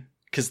brain?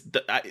 Because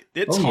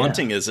it's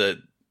haunting as a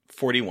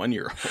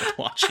 41-year-old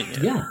watching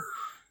it. Yeah.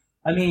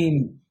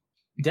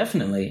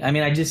 Definitely.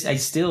 I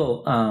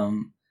still,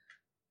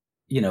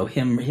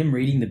 him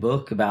reading the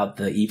book about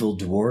the evil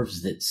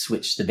dwarves that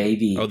switched the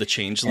baby. Oh, the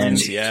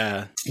changelings.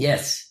 Yeah.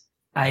 Yes.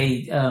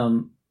 That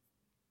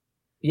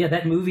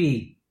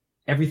movie,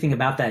 everything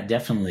about that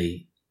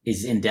definitely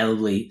is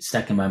indelibly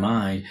stuck in my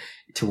mind,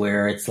 to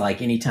where it's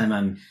like anytime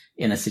I'm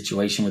in a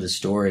situation with a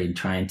story and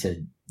trying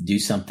to do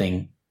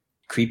something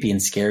creepy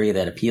and scary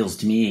that appeals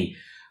to me,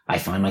 I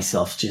find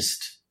myself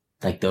just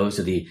like,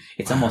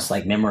 it's almost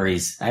like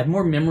memories. I have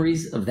more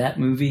memories of that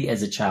movie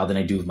as a child than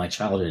I do of my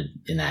childhood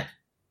in that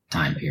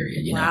time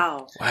period,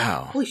 Wow.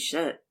 Holy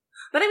shit.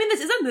 But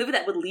this is a movie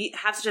that would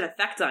have such an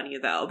effect on you,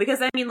 though,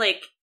 because I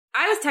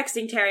was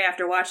texting Terry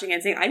after watching it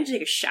and saying, I need to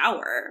take a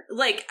shower.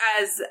 Like,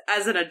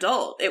 as an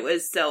adult, it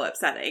was so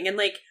upsetting. And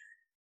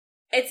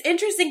it's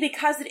interesting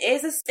because it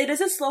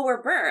is a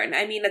slower burn.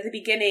 At the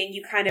beginning,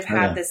 you kind of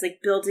have this like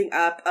building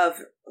up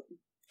of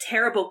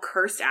terrible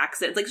cursed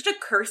accidents, like such a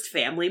cursed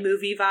family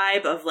movie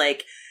vibe of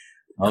like,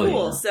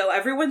 cool. Yeah. So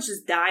everyone's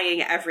just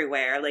dying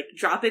everywhere, like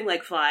dropping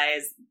like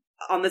flies.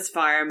 on this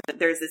farm,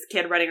 there's this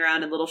kid running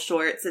around in little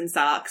shorts and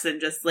socks,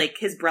 and just like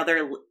his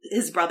brother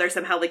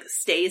somehow like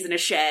stays in a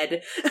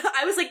shed.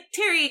 I was like,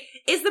 Terry,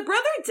 is the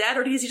brother dead,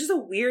 or is he just a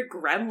weird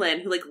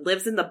gremlin who like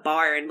lives in the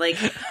barn? Like,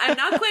 I'm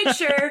not quite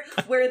sure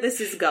where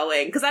this is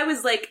going, because I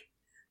was like,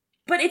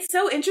 but it's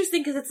so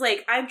interesting because it's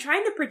like, I'm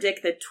trying to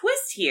predict the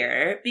twist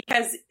here,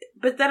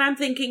 but then I'm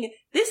thinking,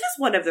 this is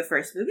one of the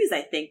first movies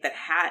I think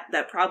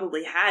that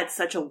probably had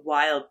such a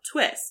wild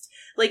twist.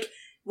 Like,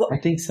 well, I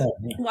think so.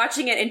 Yeah.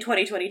 Watching it in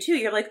 2022,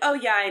 you're like, oh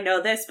yeah, I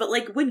know this. But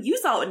like when you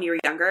saw it when you were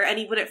younger,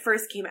 and when it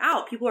first came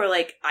out, people were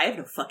like, I have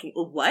no fucking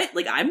what?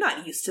 Like, I'm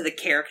not used to the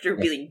character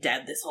being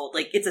dead this whole,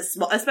 like, it's a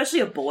small,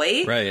 especially a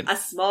boy, right? A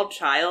small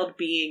child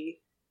being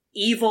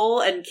evil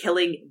and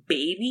killing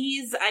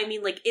babies. I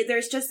mean, like,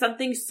 there's just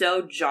something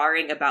so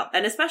jarring about,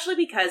 and especially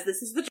because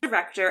this is the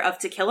director of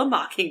To Kill a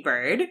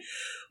Mockingbird,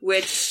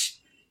 which.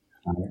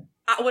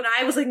 When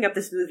I was looking up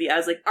this movie, I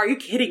was like, are you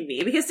kidding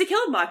me? Because To Kill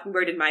a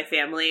Mockingbird in my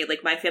family,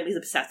 like, my family's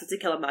obsessed with To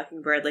Kill a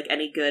Mockingbird, like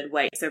any good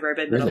white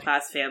suburban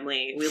middle-class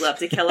family. We love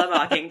To Kill a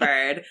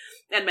Mockingbird.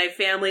 And my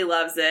family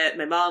loves it.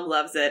 My mom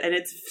loves it. And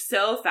it's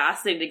so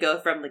fascinating to go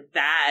from, like,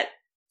 that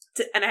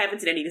to, and I haven't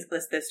seen any of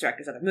this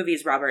director's other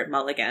movies, Robert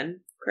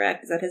Mulligan,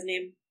 correct? Is that his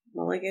name?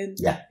 Mulligan?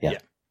 Yeah.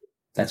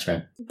 That's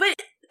right. But,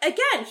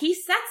 again, he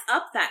sets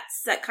up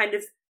that kind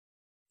of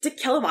To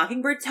Kill a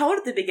Mockingbird tone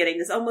at the beginning,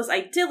 this almost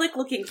idyllic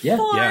looking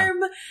farm.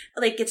 Yeah.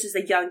 Like, it's just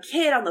a young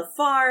kid on the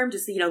farm,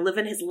 just,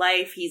 living his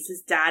life.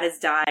 His dad has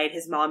died.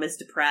 His mom is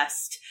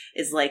depressed,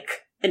 is like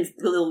in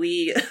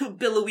billowy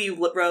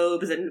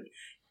robes, and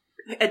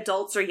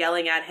adults are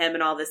yelling at him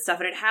and all this stuff.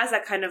 And it has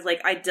that kind of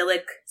like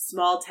idyllic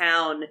small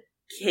town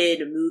kid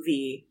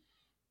movie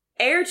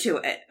air to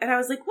it. And I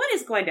was like, what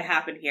is going to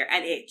happen here?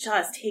 And it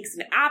just takes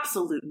an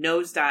absolute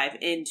nosedive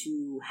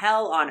into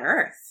hell on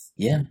earth.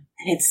 Yeah.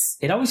 And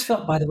it always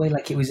felt, by the way,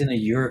 like it was in a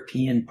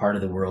European part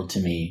of the world to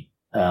me.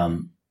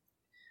 And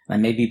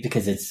maybe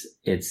because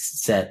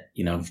it's set,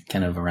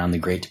 kind of around the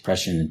Great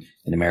Depression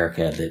in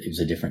America, that it was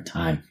a different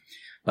time.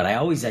 But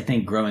I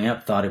think growing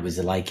up thought it was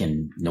like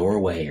in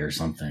Norway or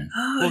something.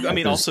 Well, I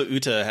mean, also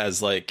Uta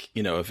has like,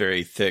 a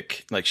very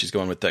thick, like she's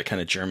going with that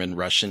kind of German,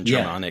 Russian,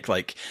 Germanic,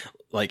 like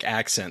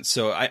accent.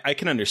 So I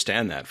can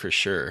understand that for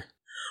sure.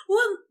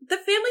 Well, the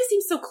family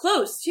seems so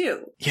close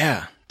too.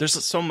 Yeah. There's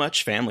so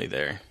much family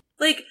there.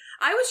 Like,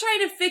 I was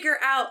trying to figure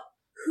out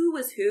who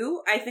was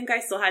who. I think I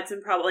still had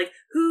some problem. Like,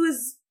 who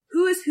is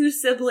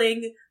whose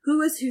sibling?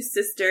 Who is whose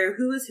sister?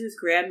 Who is whose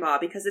grandma?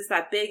 Because it's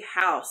that big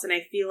house. And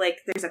I feel like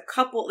there's like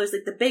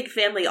the big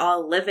family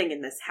all living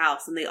in this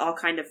house, and they all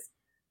kind of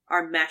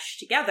are meshed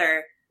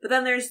together. But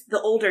then there's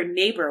the older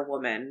neighbor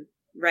woman,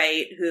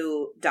 right,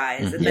 who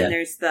dies. And then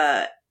there's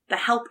the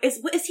help. Is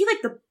he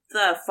like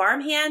the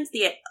farmhand?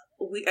 The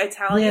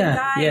Italian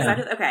guy?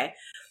 Yeah. Okay.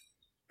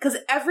 Because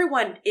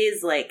everyone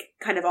is, like,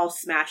 kind of all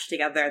smashed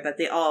together, that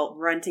they all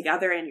run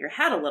together in your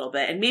head a little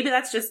bit. And maybe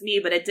that's just me,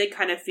 but it did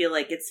kind of feel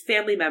like it's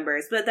family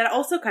members. But that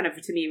also kind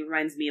of, to me,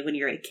 reminds me of when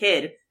you're a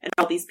kid and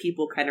all these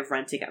people kind of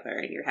run together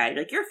in your head.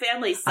 Like, your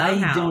family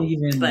somehow.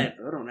 But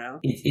I don't know.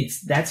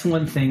 That's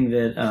one thing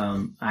that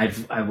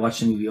I've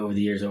watched the movie over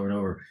the years over and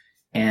over.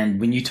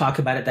 And when you talk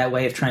about it that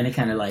way of trying to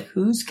kind of like,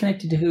 who's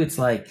connected to who? It's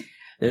like,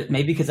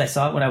 maybe because I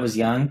saw it when I was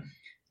young,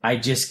 I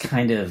just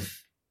kind of...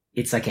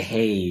 It's like a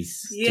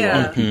haze to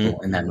all the people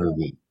in that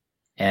movie.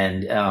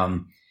 And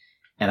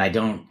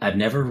I've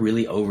never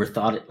really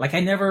overthought it. Like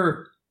I've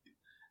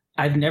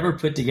never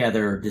put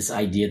together this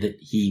idea that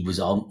he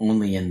was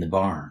only in the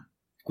barn,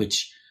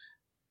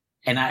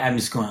 and I'm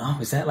just going, oh,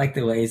 is that like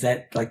the way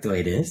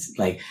it is?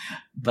 Like,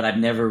 but I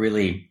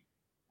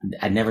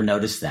never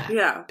noticed that.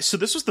 Yeah. So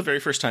this was the very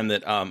first time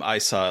that I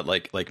saw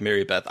like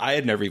Mary Beth. I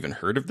had never even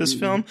heard of this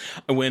film.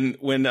 When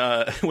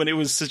it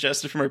was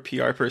suggested from our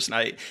PR person,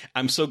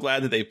 I'm so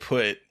glad that they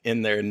put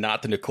in there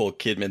not the Nicole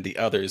Kidman, the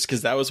others,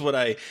 because that was what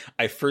I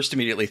first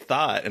immediately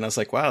thought, and I was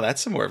like, wow,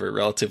 that's more of a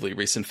relatively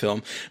recent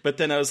film. But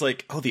then I was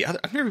like, oh, the other,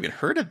 I've never even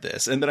heard of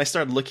this, and then I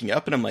started looking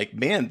up, and I'm like,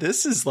 man,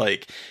 this is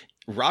like.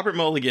 Robert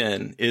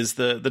Mulligan is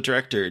the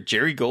director.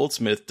 Jerry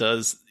Goldsmith did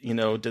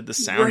the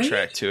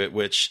soundtrack to it,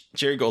 which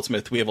Jerry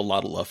Goldsmith, we have a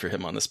lot of love for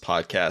him on this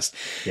podcast.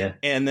 Yeah.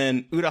 And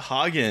then Uta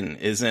Hagen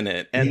is in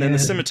it. And then the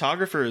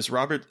cinematographer is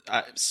Robert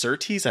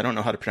Surtees. I don't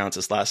know how to pronounce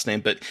his last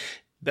name, but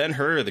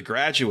Ben-Hur, The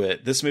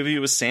Graduate. This movie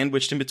was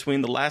sandwiched in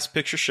between The Last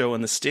Picture Show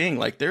and The Sting.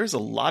 Like, there's a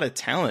lot of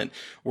talent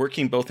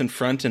working both in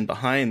front and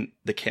behind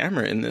the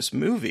camera in this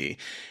movie.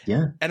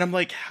 Yeah. And I'm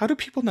like, how do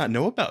people not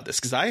know about this?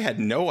 Because I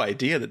had no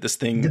idea that this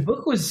thing... The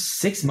book was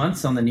 6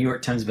 months on the New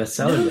York Times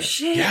bestseller list. No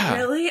shit, yeah.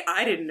 Really?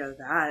 I didn't know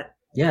that.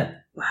 Yeah.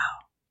 Wow.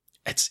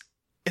 It's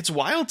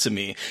wild to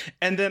me.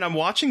 And then I'm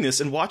watching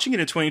this, and watching it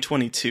in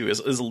 2022 is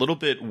a little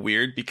bit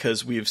weird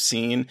because we've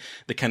seen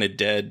the kind of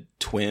dead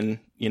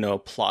twin,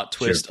 plot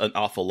twist an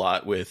awful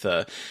lot with,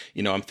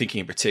 I'm thinking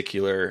in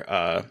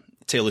particular,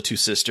 Tale of Two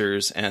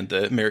Sisters and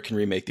the American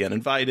remake, The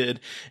Uninvited,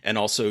 and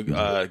also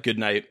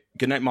Goodnight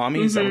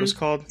Mommy, is that what it's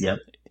called? Yep.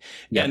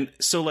 And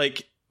so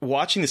like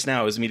watching this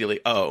now is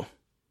immediately, oh,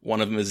 one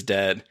of them is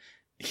dead,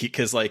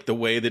 because like the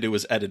way that it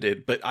was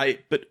edited. But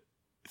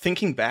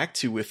thinking back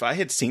to, if I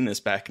had seen this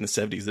back in the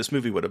 70s, this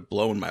movie would have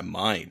blown my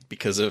mind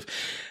because of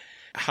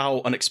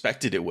how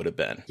unexpected it would have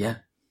been. Yeah.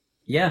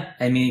 Yeah.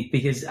 I mean,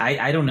 because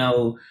I don't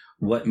know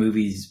what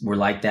movies were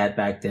like that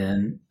back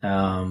then.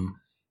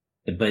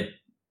 But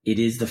it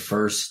is the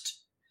first,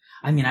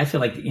 I mean, I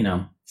feel like, you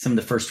know, some of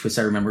the first twists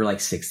I remember,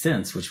 like Sixth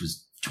Sense, which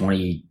was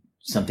 20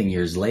 something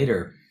years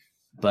later.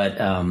 But,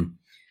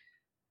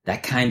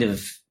 that kind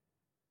of,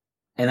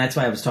 and that's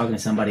why I was talking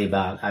to somebody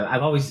about, I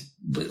was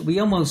with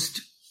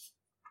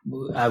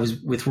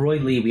Roy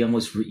Lee, we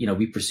almost, you know,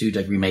 we pursued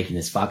like remaking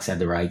this. Fox had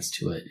the rights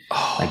to it,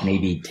 like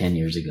maybe 10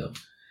 years ago.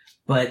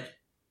 But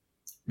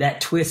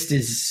that twist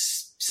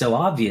is so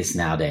obvious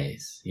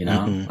nowadays, you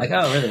know, like,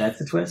 oh, really? That's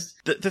the twist?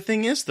 The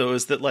thing is, though,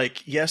 is that,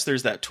 like, yes,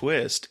 there's that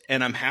twist,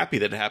 and I'm happy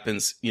that it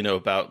happens, you know,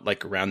 about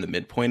like around the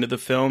midpoint of the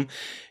film.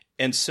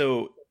 And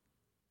so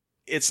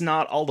it's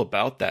not all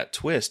about that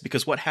twist,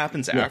 because what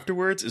happens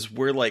afterwards is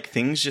where like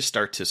things just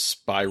start to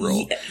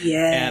spiral.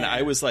 Yeah. And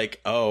I was like,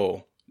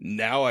 oh,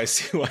 now I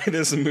see why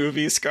this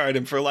movie scarred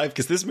him for life,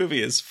 because this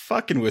movie is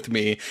fucking with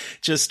me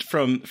just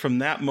from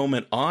that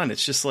moment on.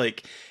 It's just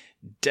like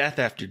death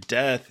after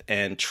death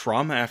and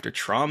trauma after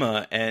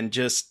trauma. And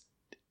just,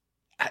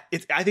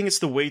 I think it's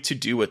the way to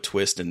do a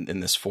twist in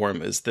this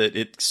form, is that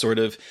it sort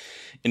of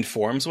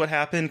informs what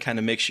happened, kind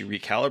of makes you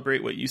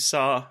recalibrate what you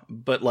saw,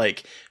 but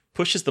like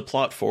pushes the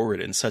plot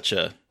forward in such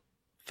a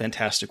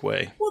fantastic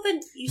way. Well, then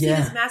you see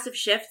this massive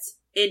shift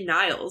in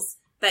Niles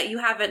that you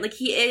haven't, like,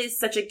 he is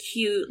such a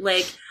cute,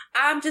 like,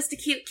 I'm just a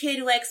cute kid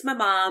who likes my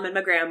mom and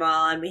my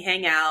grandma, and we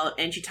hang out,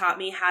 and she taught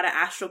me how to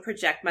astral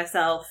project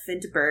myself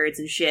into birds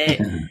and shit,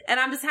 and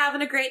I'm just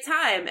having a great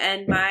time,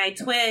 and my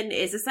twin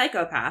is a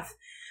psychopath.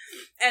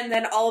 And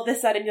then all of a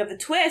sudden you have the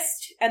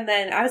twist, and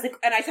then I was like,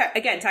 and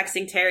again,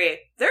 texting Terry,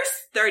 there's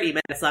 30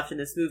 minutes left in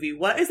this movie.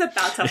 What is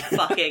about to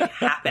fucking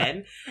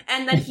happen?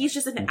 And then he's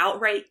just an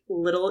outright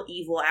little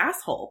evil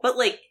asshole. But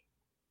like,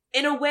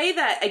 in a way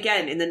that,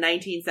 again, in the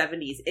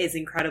 1970s is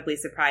incredibly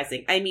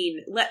surprising. I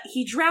mean,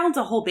 he drowns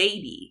a whole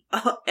baby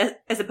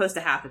as opposed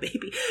to half a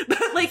baby.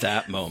 But like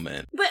that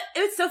moment. But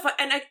it was so fun.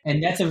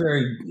 And that's a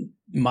very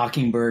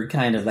Mockingbird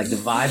kind of, like, the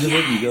vibe of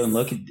it. You go and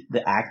look at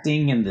the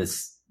acting and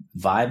this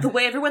vibe, the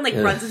way everyone like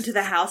runs into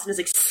the house and is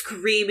like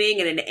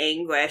screaming and in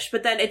anguish.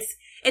 But then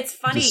it's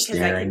funny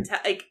because I can tell,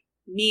 like,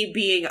 me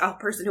being a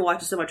person who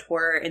watches so much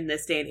horror in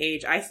this day and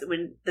age,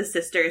 when the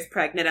sister is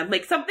pregnant, I'm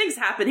like, something's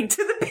happening to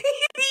the baby.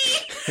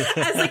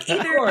 As like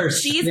either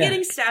she's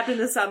getting stabbed in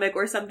the stomach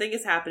or something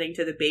is happening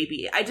to the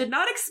baby. I did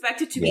not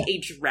expect it to be a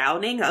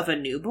drowning of a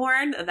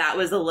newborn. That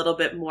was a little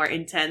bit more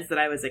intense than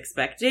I was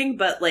expecting.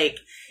 But like,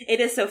 it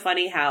is so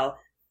funny how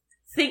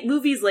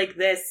movies like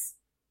this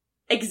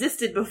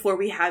existed before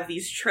we have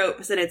these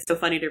tropes, and it's so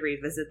funny to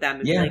revisit them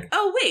and be like,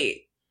 oh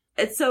wait.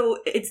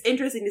 It's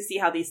interesting to see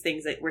how these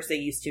things that we're so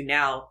used to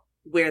now,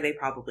 where they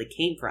probably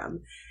came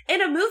from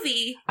in a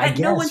movie that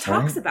no one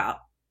talks about,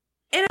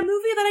 in a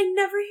movie that I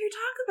never hear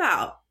talk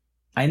about.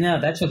 I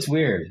know, that's what's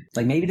weird.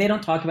 Like, maybe they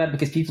don't talk about it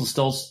because people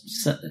stole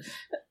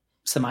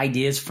some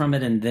ideas from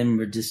it, and then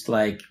we're just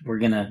like,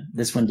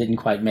 this one didn't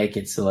quite make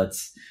it, so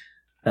let's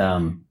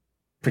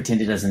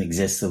pretend it doesn't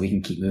exist so we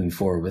can keep moving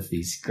forward with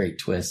these great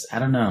twists. I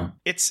don't know.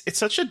 It's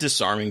such a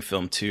disarming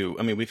film too.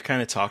 I mean, we've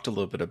kind of talked a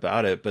little bit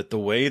about it, but the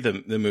way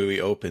the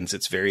movie opens,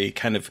 it's very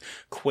kind of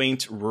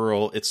quaint,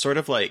 rural. It's sort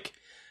of like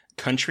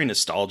country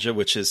nostalgia,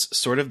 which is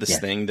sort of this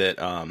thing that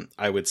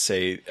I would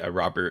say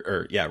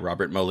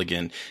Robert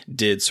Mulligan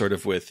did sort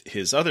of with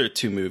his other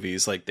two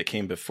movies, like that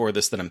came before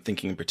this that I'm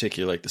thinking in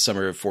particular, like The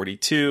Summer of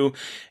 42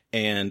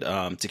 and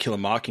To Kill a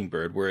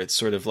Mockingbird, where it's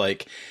sort of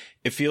like,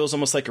 it feels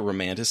almost like a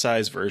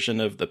romanticized version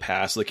of the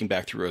past, looking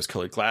back through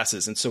rose-colored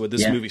glasses. And so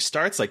this movie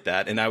starts like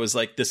that. And I was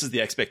like, this is the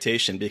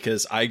expectation,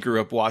 because I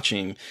grew up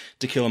watching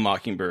To Kill a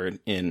Mockingbird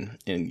in,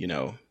 you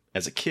know,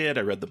 as a kid.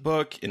 I read the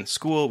book in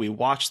school. We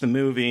watched the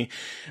movie.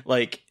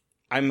 Like,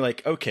 I'm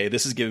like, okay,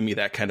 this is giving me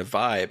that kind of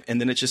vibe.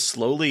 And then it just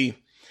slowly,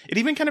 it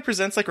even kind of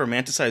presents like a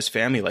romanticized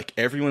family. Like,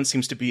 everyone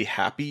seems to be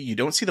happy. You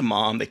don't see the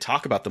mom. They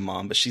talk about the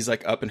mom, but she's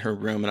like up in her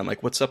room. And I'm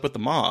like, what's up with the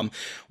mom?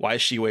 Why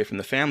is she away from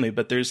the family?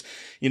 But there's,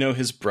 you know,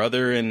 his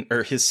brother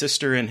or his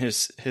sister and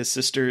his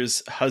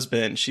sister's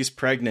husband. She's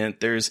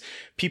pregnant. There's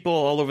people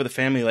all over the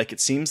family. Like,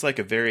 it seems like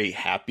a very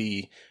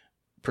happy,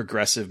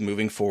 progressive,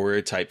 moving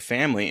forward type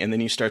family. And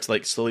then you start to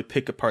like slowly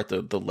pick apart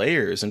the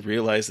layers and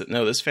realize that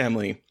no, this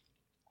family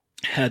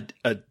had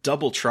a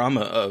double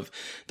trauma of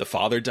the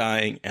father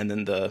dying and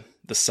then the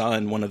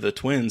son, one of the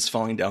twins,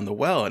 falling down the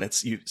well. And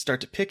you start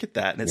to pick at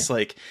that, and it's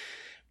like,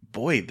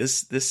 boy,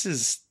 this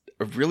is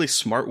a really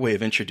smart way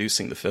of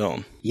introducing the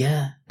film.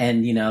 Yeah.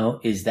 And, you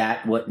know, is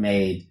that what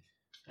made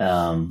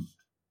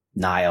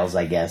Niles,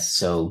 I guess,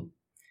 so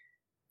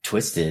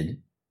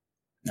twisted?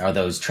 Are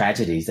those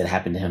tragedies that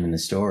happened to him in the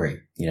story,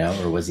 you know,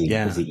 or was he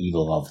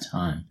evil all the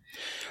time?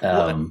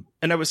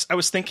 And I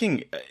was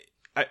thinking,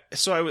 I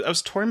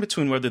was torn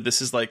between whether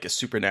this is like a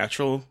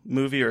supernatural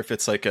movie or if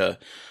it's like a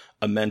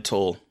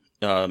mental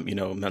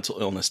mental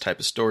illness type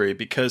of story,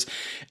 because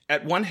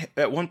at one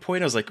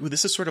point I was like, ooh,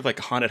 this is sort of like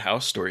a haunted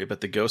house story,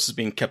 but the ghost is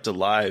being kept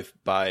alive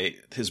by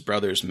his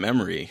brother's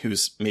memory,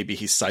 maybe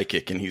he's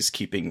psychic and he's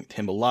keeping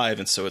him alive.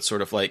 And so it's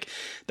sort of like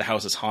the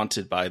house is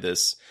haunted by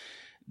this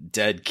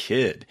dead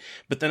kid.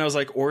 But then I was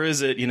like, or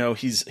is it,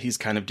 he's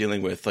kind of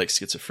dealing with like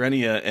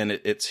schizophrenia, and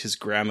it's his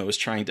grandma was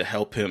trying to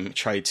help him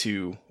try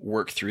to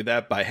work through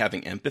that by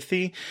having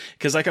empathy.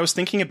 Because like I was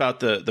thinking about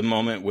the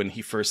moment when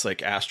he first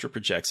like astral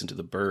projects into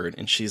the bird,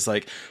 and she's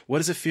like, what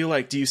does it feel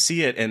like? Do you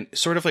see it? And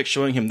sort of like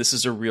showing him this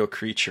is a real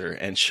creature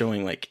and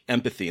showing like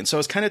empathy. And so I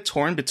was kind of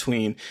torn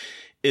between,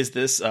 is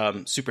this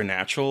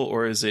supernatural,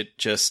 or is it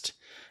just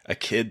a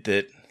kid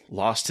that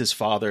lost his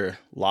father,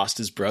 lost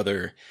his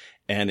brother,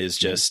 and is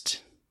just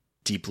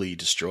deeply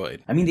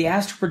destroyed? I mean, the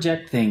astral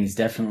project thing is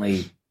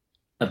definitely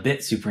a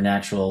bit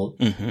supernatural,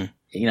 and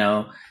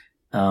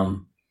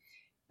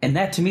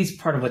that to me is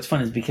part of what's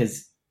fun, is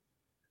because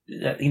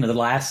the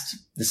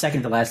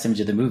second to last image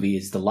of the movie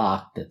is the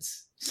lock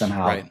that's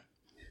somehow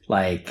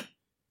like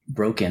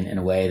broken in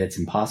a way that's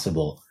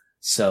impossible.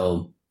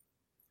 So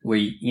where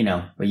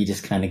you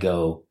just kind of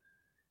go,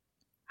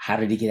 how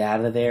did he get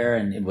out of there?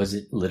 And was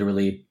it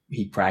literally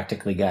he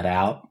practically got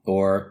out,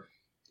 or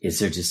is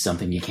there just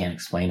something you can't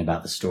explain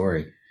about the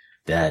story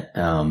that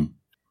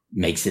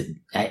makes it?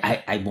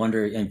 I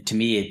wonder. And to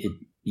me,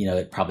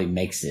 it probably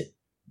makes it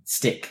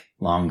stick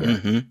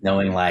longer,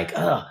 knowing like,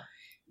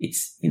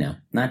 it's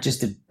not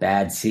just a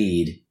bad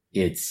seed.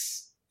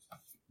 It's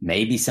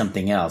maybe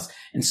something else.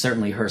 And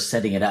certainly her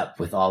setting it up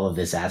with all of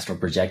this astral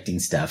projecting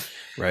stuff,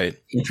 right,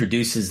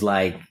 introduces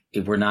like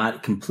we're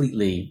not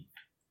completely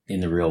in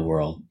the real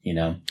world,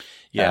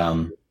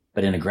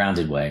 but in a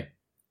grounded way.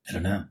 I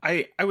don't know.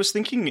 I was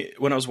thinking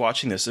when I was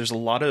watching this, there's a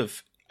lot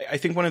of, I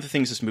think one of the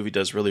things this movie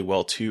does really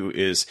well too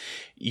is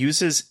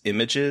uses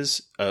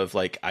images of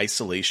like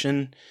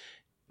isolation,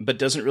 but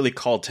doesn't really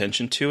call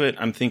attention to it.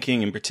 I'm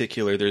thinking in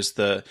particular, there's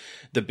the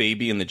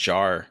baby in the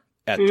jar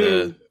at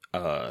the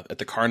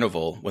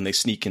carnival when they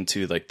sneak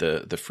into like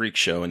the freak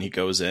show, and he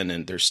goes in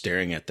and they're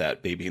staring at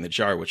that baby in the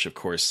jar, which of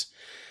course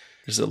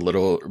there's a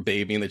little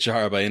baby in the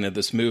jar by the end of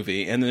this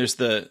movie. And there's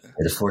the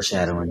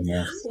foreshadowing.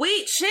 Yeah.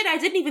 Wait, shit. I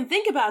didn't even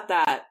think about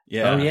that.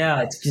 Yeah. Oh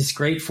yeah. It's just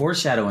great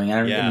foreshadowing. I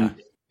don't even,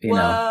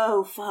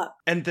 Whoa, fuck.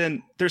 And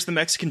then there's the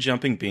Mexican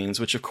jumping beans,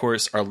 which of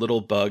course are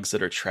little bugs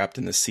that are trapped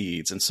in the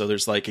seeds. And so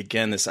there's like,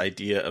 again, this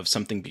idea of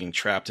something being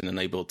trapped and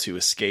unable to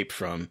escape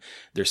from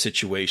their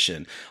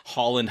situation.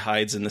 Holland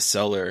hides in the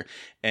cellar,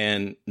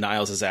 and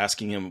Niles is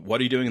asking him,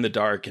 what are you doing in the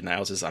dark? And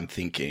Niles says, I'm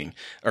thinking.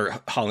 Or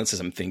Holland says,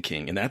 I'm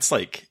thinking. And that's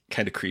like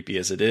kind of creepy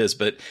as it is.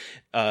 But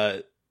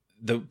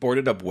the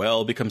boarded up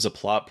well becomes a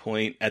plot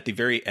point. At the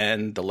very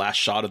end, the last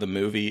shot of the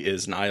movie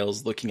is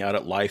Niles looking out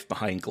at life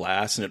behind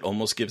glass, and it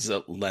almost gives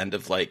a lens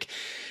of like,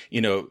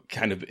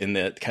 kind of in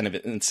the kind of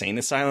insane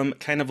asylum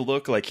kind of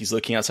look, like he's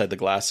looking outside the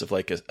glass of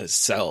like a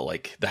cell,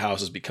 like the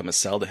house has become a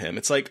cell to him.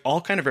 It's like all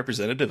kind of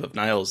representative of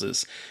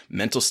Niles's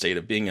mental state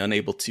of being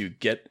unable to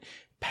get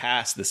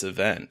past this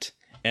event.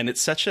 And it's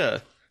such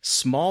a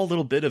small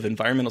little bit of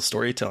environmental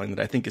storytelling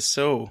that I think is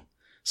so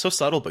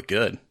subtle but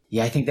good.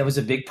 Yeah, I think that was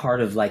a big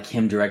part of like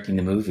him directing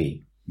the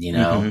movie. It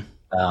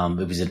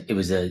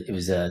was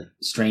a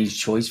strange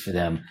choice for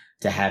them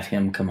to have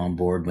him come on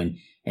board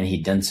and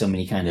he'd done so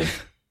many kind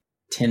of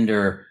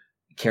tender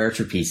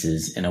character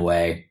pieces in a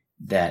way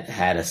that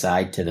had a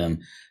side to them.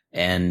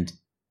 And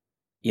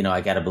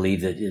I got to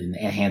believe that in the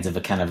hands of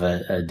a kind of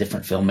a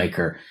different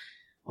filmmaker,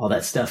 all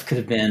that stuff could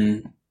have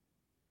been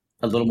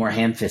a little more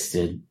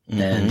ham-fisted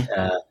and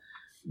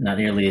not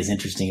nearly as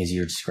interesting as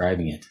you're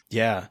describing it.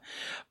 Yeah.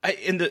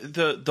 And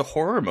the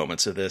horror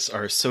moments of this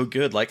are so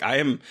good. Like I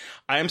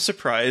am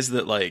surprised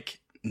that like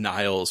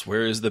Niles,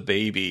 where is the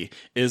baby,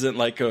 isn't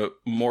like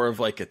more of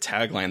like a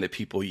tagline that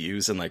people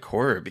use in like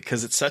horror,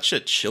 because it's such a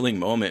chilling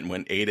moment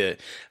when Ada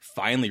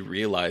finally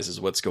realizes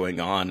what's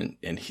going on,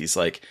 and she's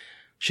like,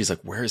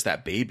 where's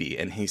that baby?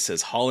 And he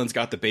says, Holland's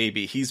got the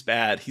baby. He's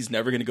bad. He's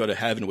never going to go to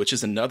heaven, which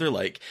is another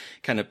like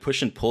kind of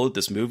push and pull that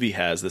this movie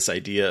has, this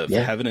idea of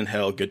heaven and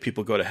hell. Good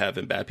people go to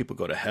heaven. Bad people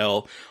go to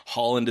hell.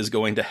 Holland is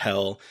going to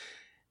hell.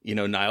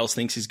 Niles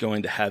thinks he's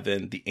going to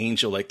heaven. The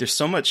angel, like there's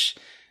so much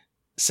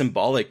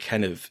symbolic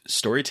kind of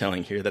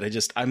storytelling here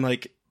that I'm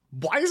like,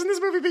 why isn't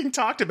this movie being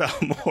talked about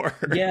more?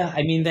 Yeah.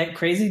 I mean, that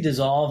crazy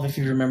dissolve, if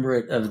you remember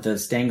it, of the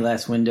stained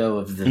glass window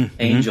of the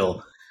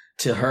angel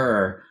to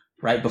her,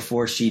 right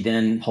before she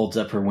then holds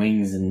up her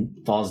wings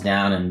and falls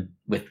down and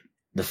with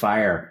the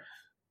fire.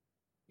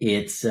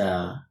 It's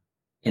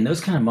in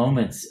those kind of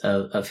moments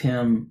of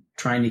him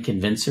trying to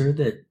convince her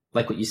that,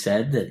 like what you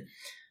said,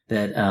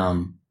 that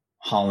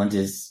Holland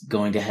is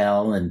going to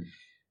hell.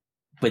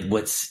 But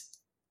what's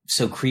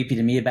so creepy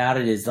to me about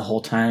it is the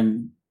whole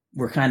time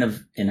we're kind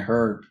of in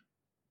her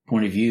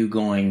point of view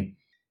going,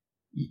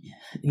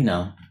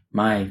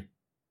 my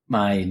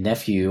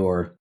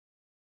nephew,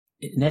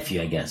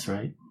 I guess,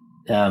 right?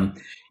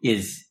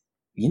 Is,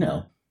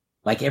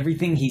 like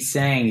everything he's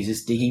saying is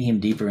just digging him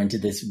deeper into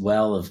this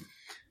well of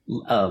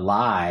a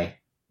lie,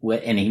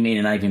 and he may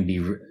not even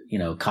be,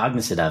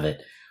 cognizant of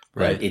it,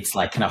 Right. But it's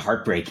like kind of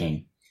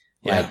heartbreaking.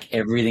 Yeah. Like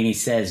everything he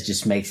says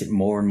just makes it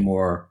more and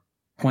more,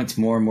 points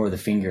more and more the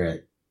finger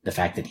at the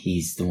fact that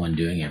he's the one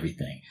doing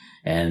everything,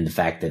 and the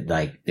fact that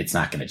like it's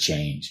not going to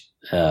change,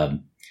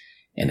 and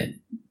it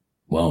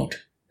won't.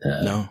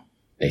 No,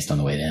 based on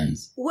the way it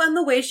ends. Well, and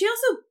the way she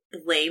also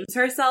blames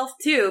herself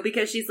too,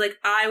 because she's like,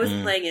 I was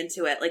playing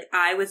into it. Like,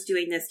 I was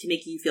doing this to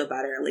make you feel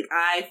better. Like,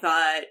 I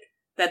thought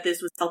that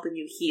this was helping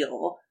you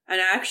heal,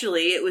 and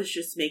actually it was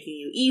just making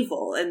you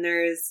evil. And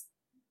there's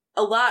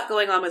a lot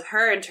going on with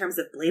her in terms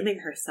of blaming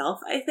herself,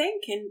 I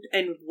think,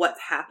 and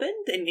what's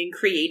happened, and in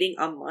creating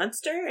a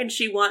monster. And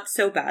she wants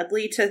so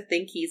badly to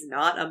think he's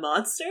not a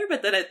monster,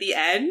 but then at the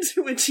end,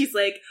 when she's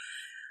like,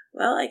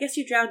 well, I guess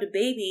you drowned a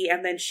baby,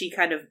 and then she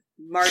kind of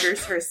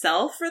martyrs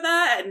herself for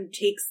that and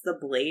takes the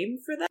blame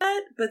for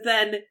that. But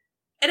then,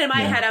 and in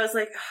my head, I was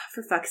like, oh,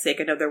 for fuck's sake,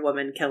 another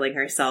woman killing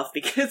herself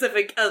because of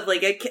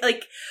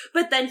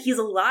but then he's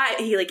alive.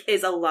 He like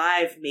is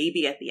alive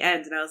maybe at the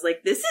end. And I was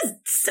like, this is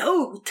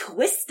so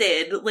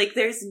twisted. Like,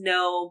 there's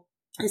no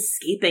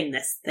escaping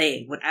this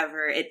thing,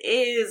 whatever it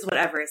is,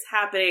 whatever is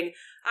happening.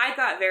 I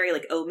got very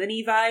like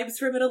Omen-y vibes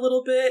from it a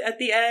little bit at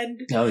the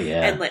end. Oh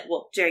yeah. And like,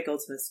 well, Jerry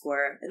Goldsmith's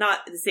score,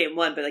 not the same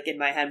one, but like in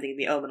my head I'm thinking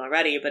the Omen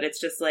already, but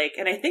it's just like,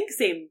 and I think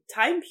same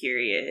time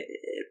period.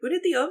 What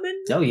did the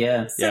Omen? Oh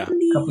yeah. 75?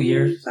 A couple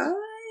years.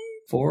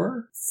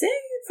 4? 6,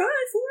 5,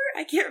 4?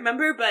 I can't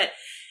remember, but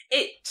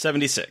it...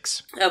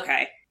 76.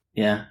 Okay.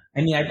 Yeah.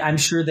 I mean, I'm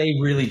sure they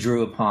really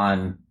drew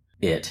upon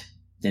it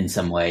in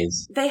some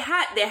ways. They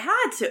had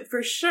to,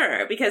 for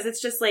sure, because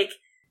it's just like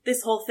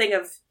this whole thing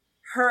of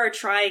her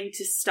trying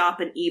to stop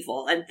an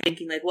evil and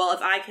thinking like, well,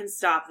 if I can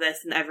stop this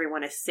and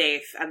everyone is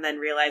safe, and then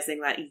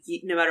realizing that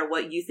no matter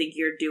what you think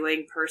you're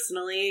doing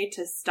personally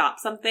to stop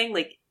something,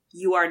 like,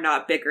 you are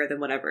not bigger than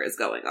whatever is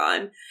going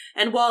on.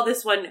 And while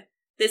this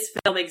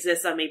film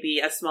exists on maybe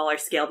a smaller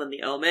scale than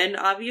The Omen,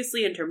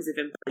 obviously, in terms of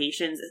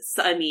implications,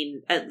 I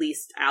mean, at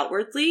least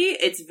outwardly,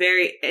 it's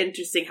very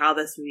interesting how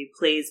this movie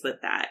plays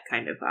with that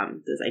kind of,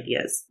 those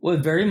ideas. Well,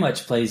 it very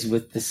much plays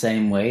with the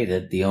same way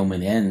that The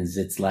Omen ends.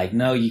 It's like,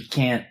 no, you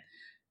can't,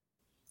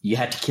 you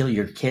have to kill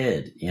your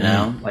kid, you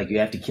know? Like, you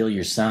have to kill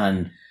your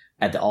son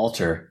at the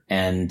altar,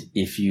 and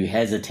if you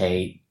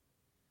hesitate,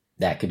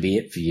 that could be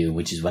it for you,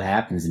 which is what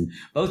happens in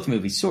both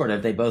movies, sort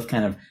of. They both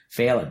kind of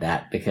fail at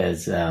that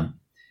because, I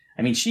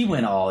mean, she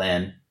went all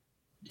in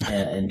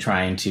and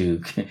trying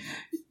to,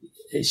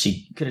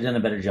 she could have done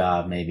a better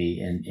job maybe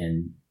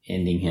in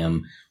ending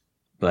him,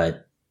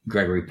 but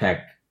Gregory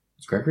Peck,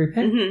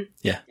 Mm-hmm.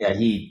 Yeah. Yeah,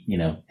 he,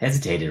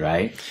 hesitated,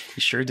 right?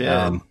 He sure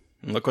did.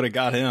 Look what it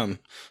got him.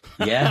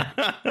 Yeah.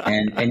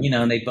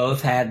 And they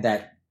both had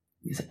that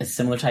a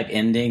similar type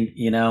ending,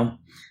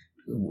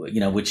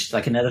 which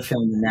like another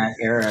film in that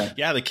era.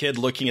 Yeah, the kid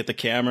looking at the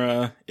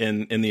camera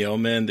in The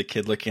Omen, the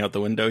kid looking out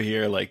the window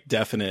here, like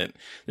I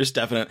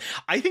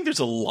think there's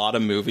a lot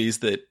of movies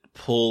that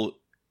pull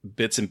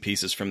bits and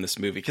pieces from this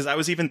movie, because I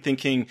was even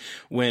thinking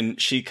when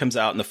she comes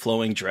out in the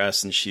flowing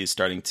dress and she's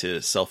starting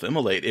to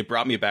self-immolate, it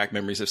brought me back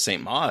memories of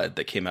Saint Maud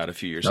that came out a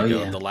few years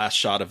ago. Yeah. The last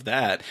shot of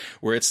that,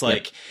 where it's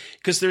like,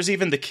 because there's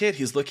even the kid,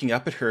 he's looking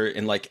up at her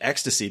in like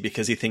ecstasy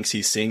because he thinks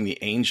he's seeing the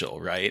angel,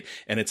 right?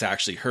 And it's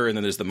actually her. And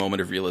then there's the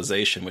moment of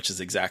realization, which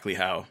is exactly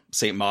how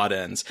Saint Maud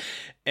ends.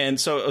 And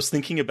so I was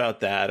thinking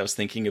about that. I was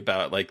thinking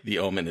about like The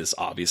Omen is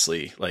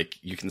obviously like,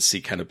 you can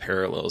see kind of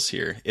parallels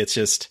here. It's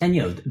just, and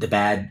the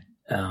bad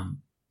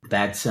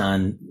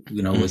son,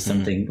 was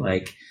something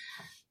like,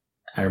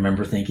 I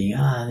remember thinking,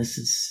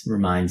 this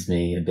reminds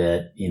me a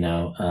bit,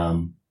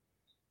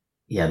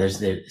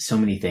 there's so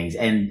many things.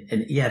 And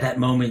yeah, that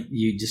moment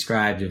you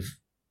described of,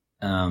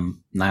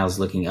 Niles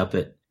looking up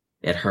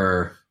at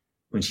her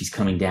when she's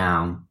coming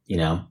down,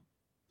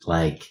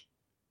 like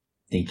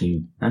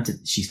thinking, not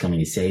that she's coming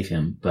to save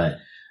him, but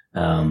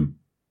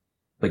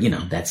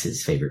that's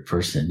his favorite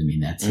person. I mean,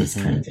 that's his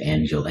kind of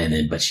angel.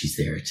 But she's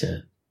there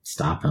to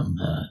stop him.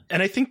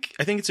 And I think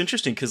it's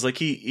interesting because like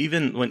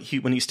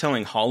when he's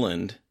telling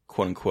Holland,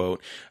 quote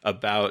unquote,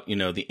 about,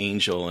 the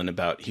angel, and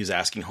about, he's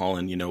asking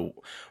Holland,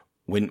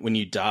 when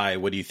you die,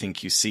 what do you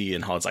think you see?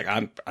 And Holland's like, I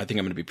think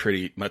I'm going to be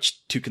pretty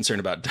much too concerned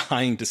about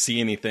dying to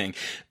see anything.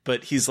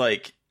 But he's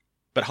like,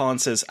 but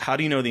Holland says, how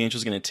do you know the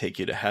angel's going to take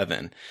you to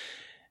heaven?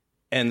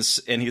 And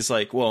he's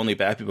like, well, only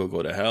bad people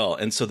go to hell.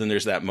 And so then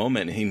there's that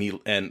moment,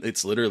 and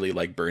it's literally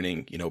like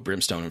burning,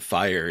 brimstone and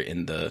fire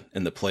in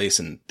the place,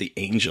 and the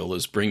angel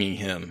is bringing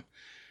him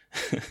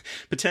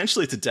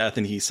potentially to death,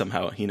 and he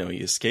somehow, he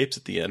escapes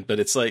at the end.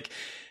 But it's like,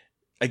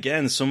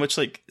 again, so much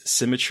like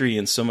symmetry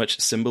and so much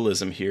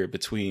symbolism here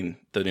between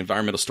the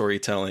environmental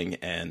storytelling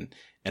and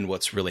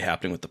what's really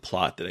happening with the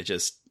plot that it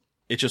just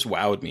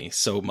wowed me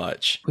so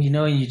much.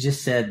 Well, you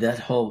just said that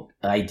whole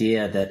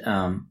idea that,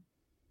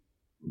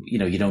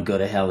 you don't go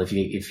to hell if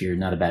you're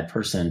not a bad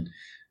person.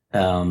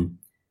 And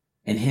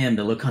him,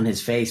 the look on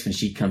his face when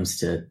she comes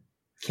to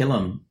kill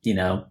him,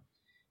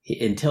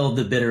 until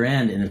the bitter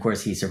end. And of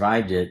course he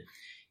survived it.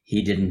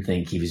 He didn't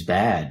think he was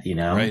bad,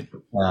 Right.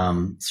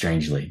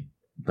 Strangely,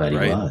 but he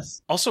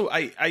was. Also,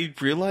 I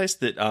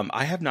realized that,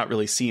 I have not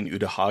really seen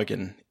Uta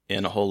Hagen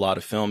in a whole lot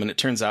of film. And it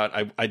turns out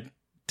I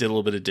did a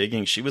little bit of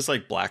digging. She was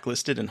like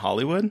blacklisted in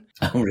Hollywood.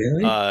 Oh,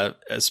 really?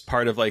 As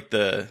part of like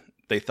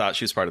they thought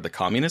she was part of the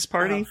Communist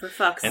Party. Oh, for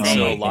fuck's and sake.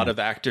 so a lot of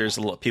actors,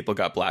 people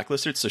got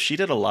blacklisted. So she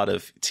did a lot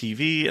of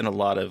TV and a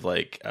lot of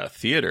like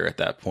theater at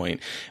that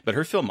point. But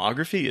her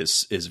filmography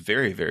is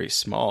very, very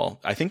small.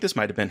 I think this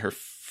might have been her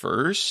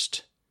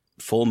first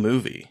full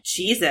movie.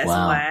 Jesus,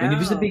 wow. wow. And it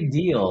was a big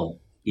deal.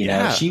 You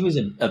know, she was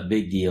a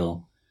big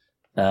deal.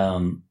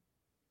 But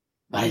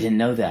I didn't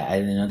know that. I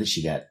didn't know that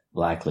she got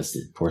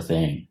blacklisted. Poor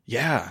thing.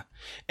 Yeah.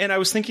 And I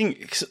was thinking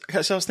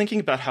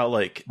about how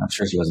like... I'm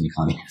sure she wasn't a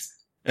communist.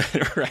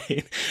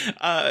 Right.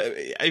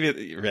 I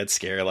mean, Red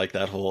Scare, like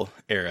that whole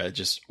era,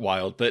 just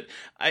wild. But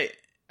I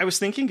was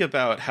thinking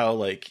about how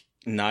like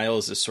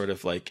Niles is sort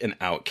of like an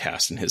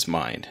outcast in his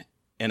mind.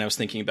 And I was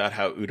thinking about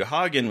how Uta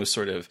Hagen was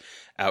sort of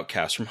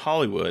outcast from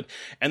Hollywood.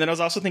 And then I was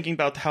also thinking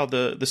about how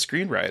the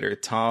screenwriter,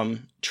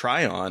 Tom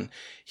Tryon,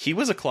 he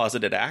was a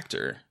closeted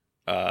actor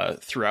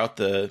throughout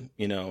the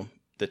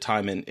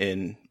time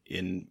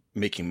in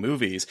making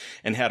movies,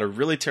 and had a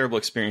really terrible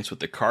experience with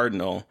The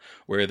Cardinal,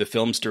 where the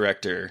film's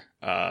director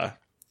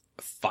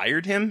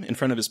fired him in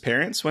front of his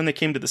parents when they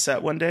came to the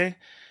set one day.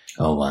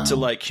 Oh, wow. To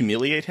like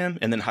humiliate him,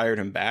 and then hired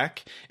him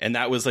back. And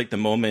that was like the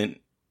moment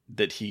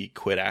that he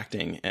quit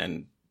acting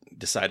and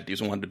decided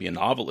he wanted to be a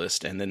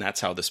novelist. And then that's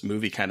how this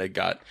movie kind of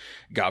got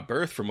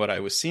birthed from what I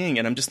was seeing.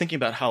 And I'm just thinking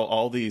about how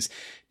all these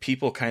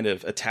people kind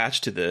of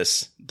attached to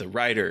this, the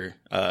writer,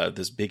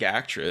 this big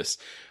actress,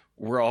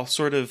 were all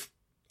sort of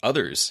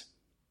others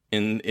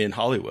in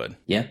Hollywood.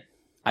 Yeah.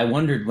 I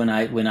wondered when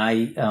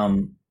I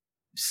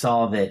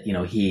saw that,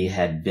 he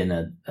had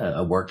been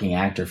a working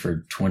actor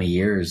for 20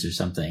 years or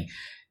something,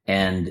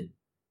 and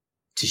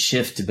to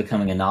shift to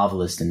becoming a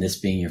novelist and this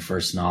being your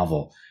first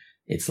novel,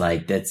 it's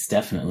like, that's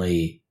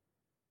definitely,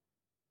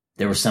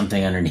 there was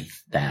something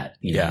underneath that,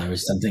 there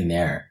was something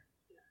there.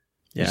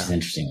 Yeah. Which is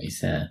interesting what you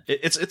said.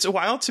 It's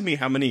wild to me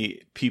how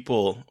many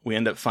people we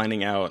end up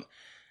finding out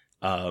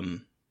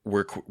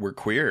were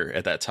queer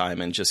at that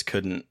time and just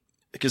couldn't,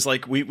 because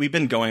like we've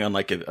been going on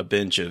like a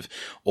binge of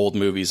old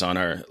movies on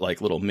our like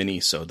little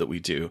mini-sode that we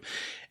do,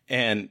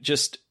 and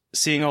just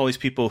seeing all these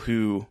people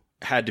who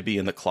had to be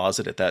in the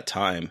closet at that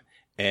time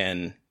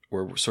and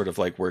were sort of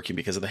like working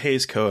because of the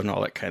Hays Code and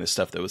all that kind of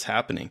stuff that was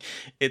happening.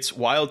 It's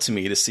wild to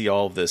me to see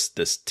all of this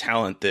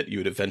talent that you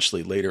would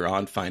eventually later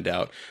on find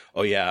out,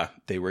 oh yeah,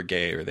 they were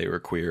gay or they were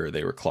queer or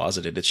they were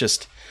closeted. It's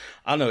just,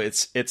 I don't know,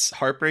 it's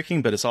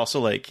heartbreaking, but it's also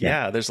like,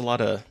 there's a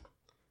lot of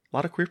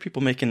queer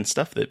people making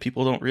stuff that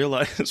people don't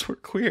realize were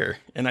queer.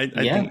 And I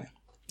think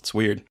it's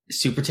weird.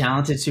 Super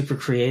talented, super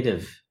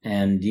creative.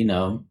 And,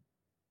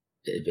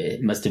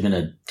 it must have been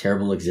a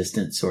terrible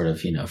existence sort of,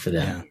 for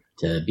them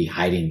to be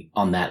hiding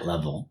on that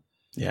level.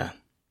 Yeah.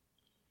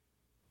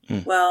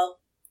 Well,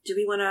 do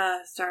we want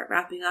to start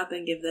wrapping up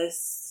and give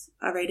this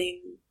a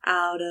rating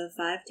out of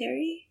 5,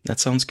 Terry?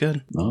 That sounds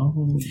good.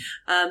 Oh.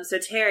 So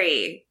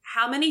Terry,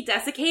 how many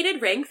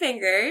desiccated ring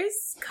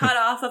fingers cut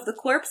off of the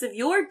corpse of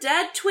your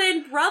dead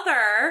twin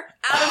brother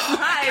out of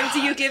 5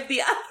 do you give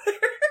the other?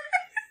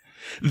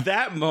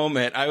 That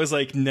moment, I was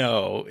like,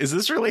 no, is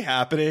this really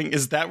happening?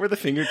 Is that where the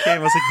finger came?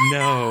 I was like,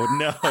 no.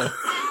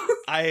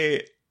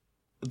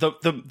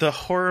 The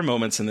horror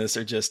moments in this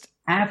are just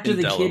after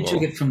indelible. The kid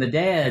took it from the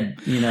dad,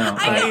 I know.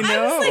 I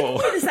was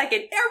like, wait a second.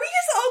 Are we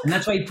just all... And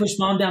that's why he pushed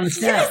mom down the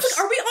steps. Yes,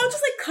 like, are we all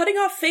just like cutting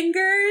off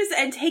fingers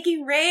and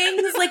taking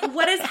rings? Like,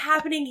 what is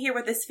happening here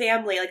with this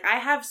family? Like, I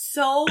have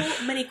so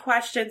many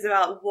questions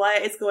about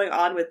what is going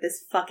on with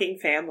this fucking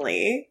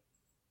family.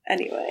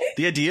 Anyway.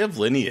 The idea of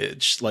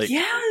lineage, like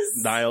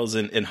Niles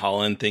in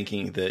Holland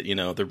thinking that,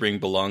 the ring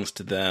belongs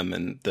to them,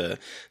 and the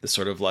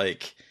sort of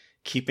like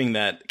keeping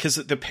that, because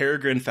the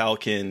peregrine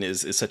falcon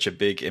is such a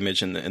big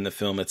image in the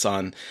film. It's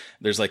on,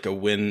 there's like a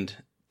wind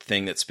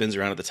thing that spins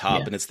around at the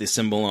top, and it's the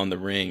symbol on the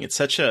ring. It's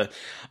such a,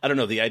 I don't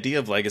know, the idea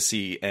of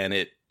legacy and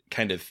it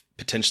kind of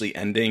potentially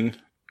ending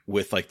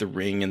with like the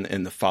ring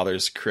and the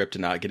father's crypt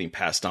and not getting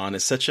passed on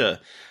is such a,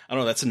 I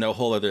don't know, that's a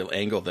whole other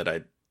angle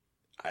that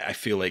I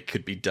feel like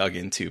could be dug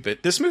into.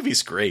 But this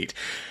movie's great.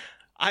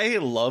 I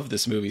love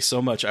this movie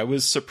so much. I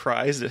was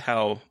surprised at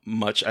how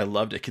much I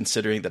loved it,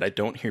 considering that I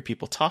don't hear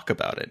people talk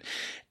about it.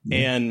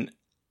 And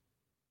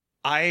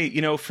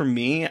for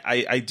me,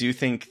 I do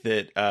think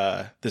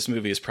that this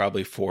movie is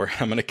probably 4.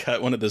 I'm going to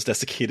cut one of those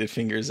desiccated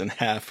fingers in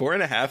half.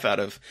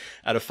 4.5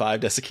 out of 5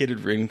 desiccated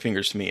ring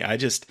fingers for me. I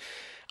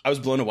was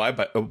blown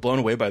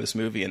away by this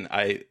movie, and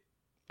I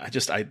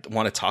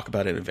want to talk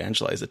about it and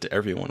evangelize it to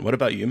everyone. What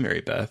about you,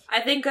 Mary Beth? I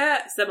think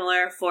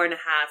similar, 4.5.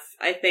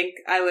 I think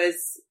I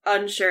was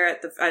unsure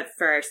at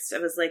first. I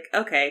was like,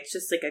 okay, it's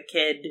just like a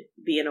kid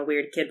being a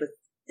weird kid with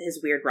his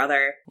weird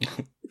brother.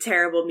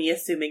 Terrible me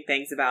assuming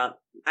things about.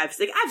 I've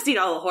seen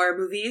all the horror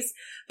movies,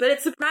 but it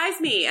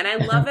surprised me, and I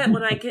love it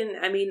when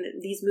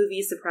these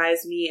movies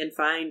surprise me and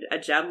find a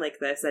gem like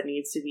this that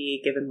needs to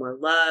be given more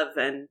love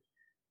and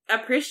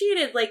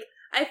appreciated. Like,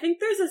 I think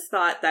there's this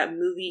thought that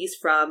movies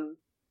from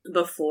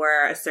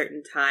before a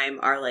certain time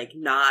are like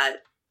not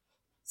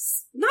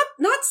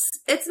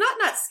it's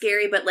not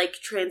scary, but like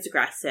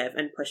transgressive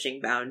and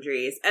pushing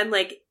boundaries. And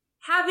like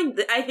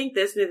I think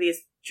this movie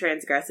is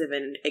transgressive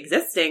and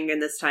existing in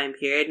this time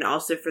period, and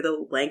also for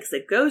the lengths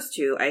it goes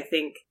to.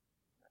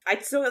 I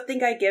still don't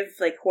think I give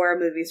like horror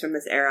movies from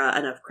this era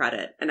enough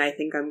credit, and I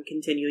think I'm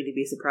continuing to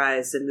be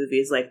surprised, and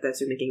movies like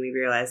this are making me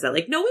realize that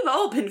like, no, we've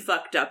all been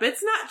fucked up.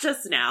 It's not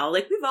just now.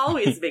 Like, we've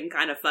always been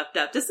kind of fucked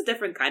up, just a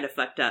different kind of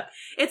fucked up.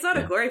 It's not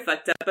a gory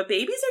fucked up, but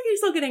babies are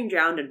still getting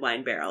drowned in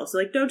wine barrels, so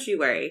like, don't you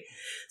worry.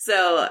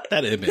 So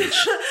that image.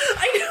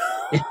 I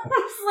know. I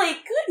was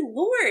like, good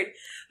lord.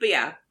 But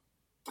yeah.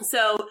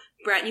 So,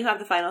 Brent, you have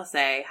the final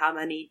say. How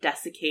many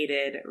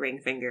desiccated ring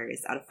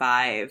fingers out of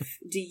 5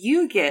 do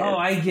you give? Oh,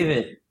 I give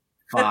it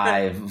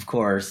 5, of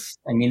course.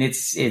 I mean,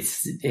 it's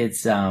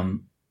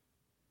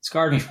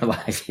scarred me for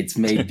life. It's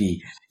made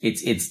me,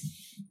 it's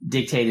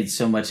dictated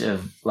so much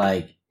of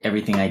like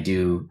everything I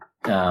do,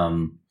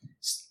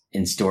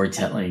 in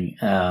storytelling.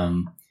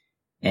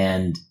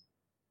 And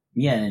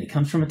it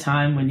comes from a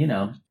time when,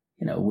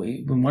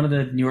 when one of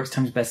the New York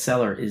Times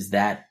bestseller is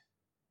that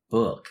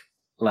book,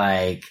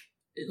 like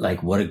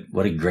what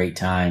a great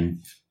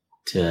time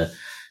to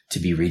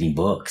be reading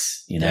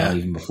books,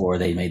 even before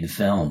they made the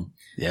film.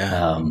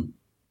 Yeah.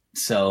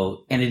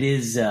 So, and it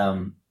is,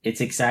 it's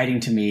exciting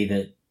to me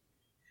that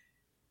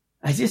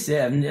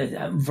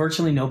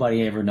virtually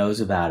nobody ever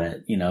knows about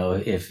it.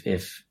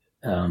 If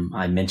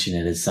I mention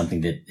it as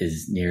something that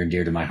is near and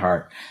dear to my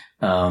heart.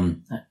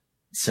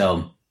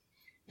 So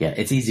yeah,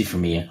 it's easy for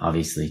me,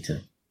 obviously,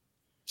 to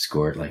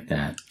score it like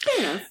that.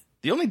 Yeah.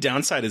 The only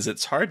downside is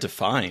it's hard to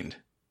find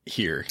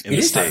here in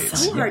the States.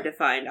 It's so hard to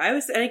find.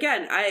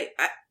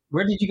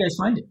 Where did you guys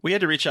find it? We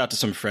had to reach out to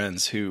some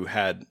friends who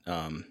had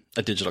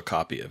a digital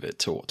copy of it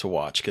to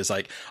watch, because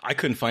like I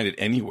couldn't find it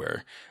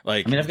anywhere.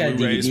 Like, I've got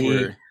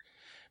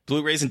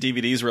Blu-rays and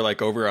DVDs were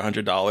like over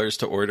 $100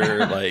 to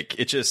order. Like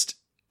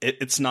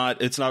it's not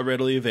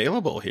readily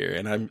available here,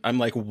 and I'm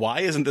like,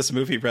 why isn't this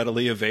movie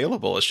readily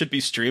available? It should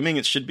be streaming.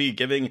 It should be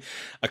giving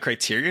a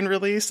Criterion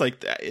release.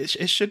 Like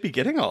it should be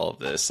getting all of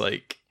this.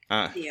 Like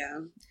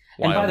yeah.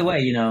 And by the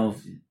way,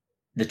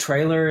 the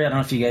trailer, I don't know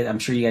if you guys, I'm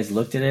sure you guys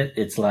looked at it.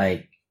 It's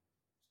like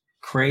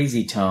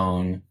crazy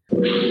tone.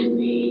 Where is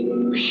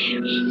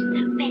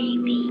the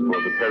baby?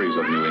 For the Perrys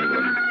of New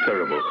England,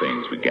 terrible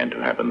things began to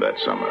happen that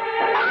summer.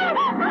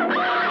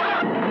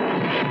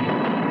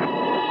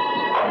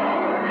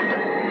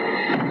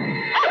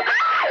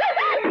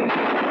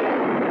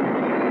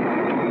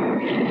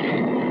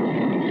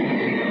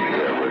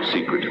 There were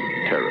secret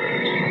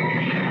terrors,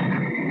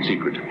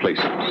 secret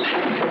places.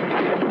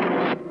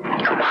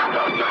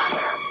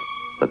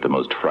 But the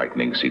most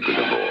frightening secret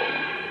of all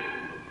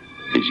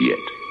is yet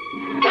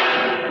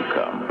to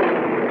come.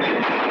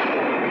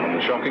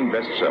 The shocking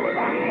bestseller,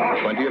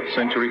 20th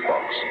Century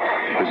Fox,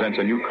 presents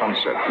a new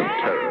concept of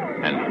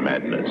terror and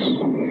madness. Oh,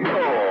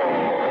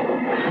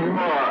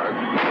 Mark!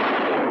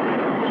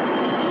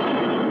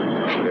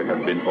 There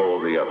have been all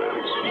the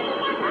others.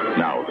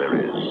 Now there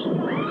is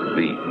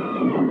the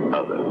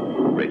other,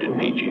 rated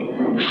PG.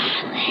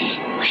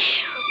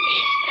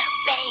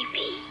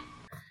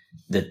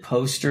 The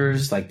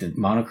posters, like the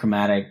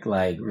monochromatic,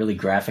 like really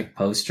graphic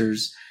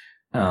posters,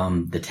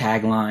 the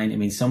tagline. I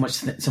mean, so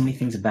many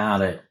things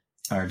about it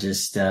are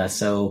just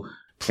so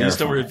Please terrifying.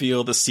 don't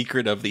reveal the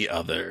secret of the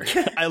other.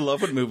 I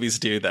love when movies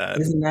do that.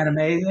 Isn't that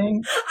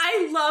amazing?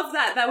 I love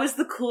that. That was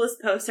the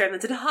coolest poster. And then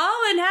said,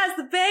 Holland has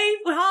the baby.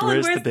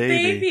 Holland, where's the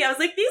baby? I was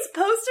like, these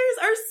posters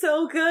are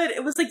so good.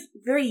 It was like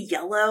very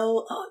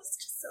yellow. Oh, it's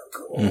just so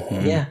cool.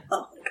 Mm-hmm. Yeah.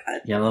 Oh my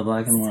God. Yellow,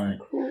 black, and white.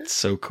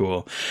 So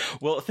cool.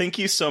 Well, thank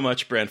you so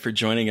much, Brent, for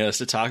joining us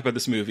to talk about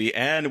this movie.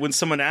 And when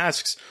someone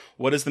asks,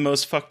 what is the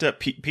most fucked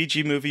up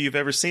PG movie you've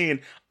ever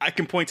seen? I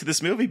can point to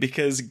this movie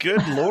because,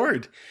 good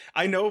Lord,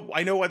 I know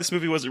why this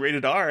movie wasn't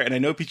rated R, and I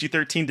know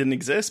PG-13 didn't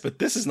exist, but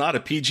this is not a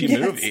PG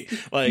movie.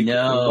 Like,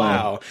 no.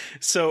 Wow.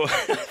 So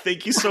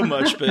thank you so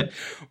much. But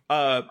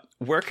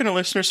where can our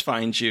listeners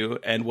find you,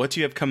 and what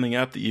do you have coming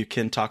up that you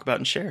can talk about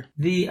and share?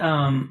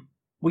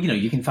 Well,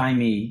 you can find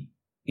me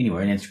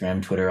anywhere on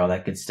Instagram, Twitter, all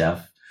that good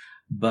stuff.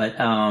 But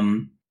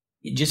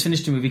just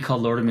finished a movie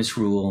called Lord of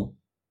Misrule,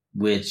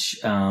 which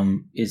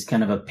is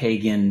kind of a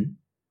pagan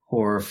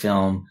horror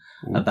film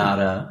about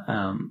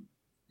a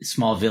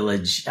small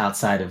village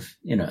outside of,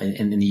 in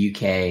the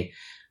UK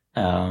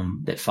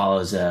that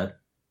follows a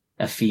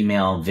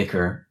female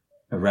vicar,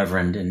 a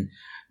reverend,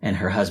 and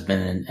her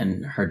husband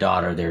and her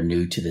daughter. They're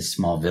new to this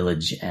small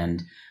village,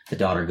 and the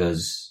daughter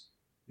goes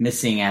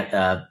missing at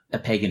a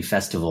pagan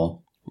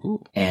festival.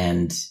 Ooh.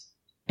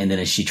 And then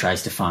as she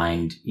tries to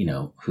find,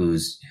 who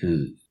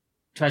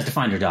tries to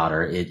find her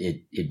daughter,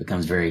 it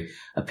becomes very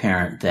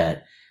apparent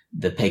that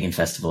the pagan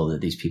festival that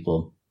these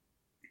people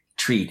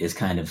treat as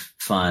kind of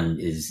fun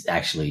is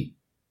actually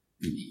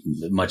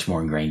much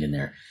more ingrained in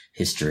their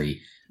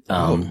history.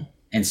 And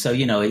so,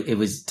 it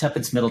was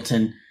Tuppence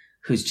Middleton,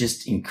 who's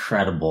just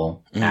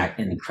incredible, an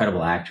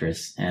incredible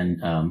actress, and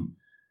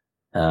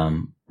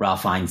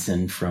Ralph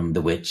Ineson from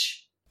The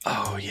Witch.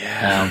 Oh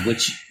yeah.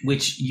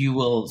 Which you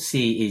will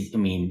see is,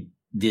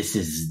 this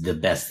is the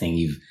best thing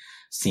you've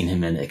seen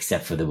him in,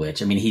 except for The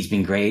Witch. I mean, he's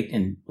been great,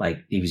 and like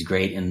he was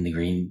great in The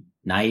Green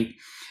Knight,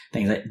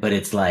 things like. But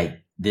it's like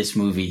this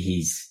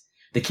movie.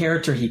 The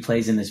character he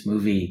plays in this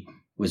movie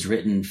was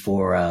written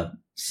for a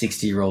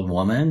 60-year-old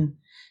woman,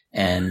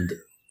 and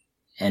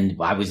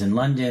I was in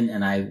London,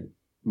 and I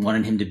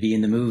wanted him to be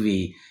in the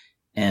movie,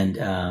 and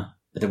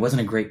but there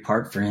wasn't a great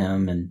part for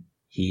him, and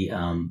he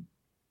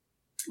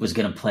was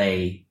going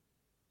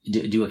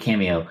to do a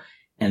cameo,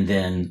 and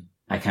then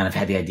I kind of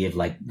had the idea of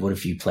like, what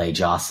if you play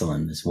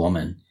Jocelyn, this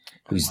woman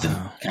who's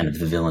the kind of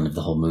the villain of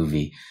the whole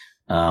movie,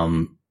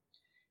 and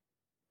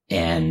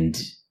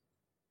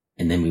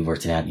then we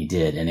worked it out, and he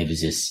did, and it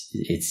was just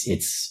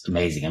it's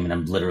amazing. I mean,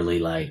 I'm literally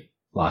like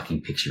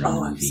locking picture on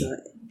the movie.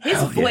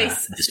 Absolutely. His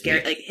voice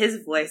scared, like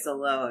his voice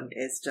alone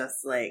is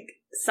just like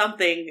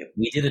something.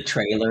 We did a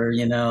trailer,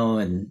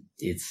 and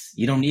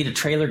you don't need a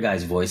trailer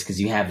guy's voice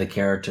because you have the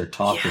character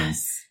talking,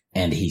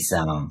 and he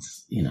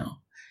sounds,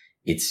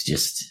 it's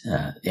just,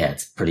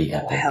 it's pretty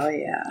epic. Oh, hell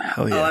yeah.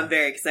 Hell yeah. Oh, I'm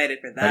very excited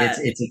for that.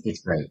 But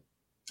it's great.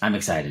 I'm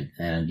excited.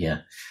 And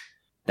yeah,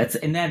 I have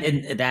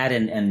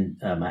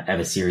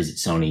a series at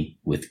Sony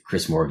with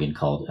Chris Morgan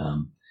called,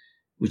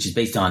 which is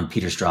based on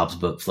Peter Straub's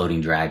book,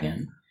 Floating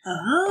Dragon.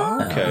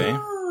 Oh, okay.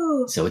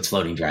 So it's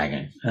Floating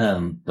Dragon.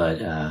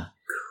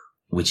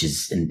 Which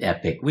is an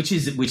epic, which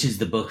is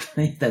the book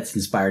that's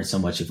inspired so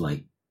much of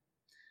like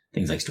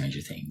things like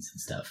Stranger Things and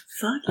stuff.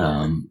 Fuck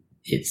yeah.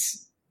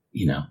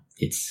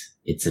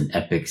 It's an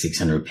epic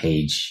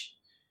 600-page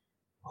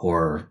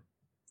horror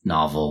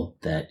novel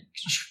that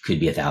could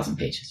be 1,000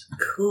 pages.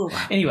 Cool.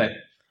 Anyway.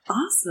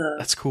 Awesome.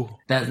 That's cool.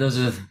 Those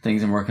are the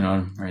things I'm working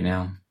on right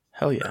now.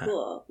 Hell yeah.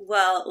 Cool.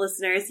 Well,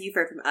 listeners, you've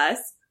heard from us.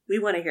 We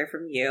want to hear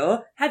from you.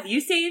 Have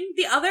you seen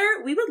The Other?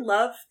 We would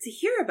love to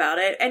hear about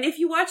it. And if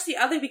you watch The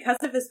Other because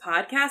of this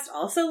podcast,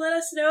 also let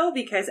us know,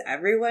 because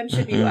everyone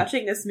should be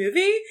watching this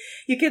movie.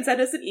 You can send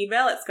us an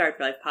email at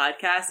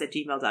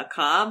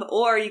scarredforlifepodcast@gmail.com,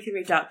 or you can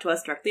reach out to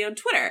us directly on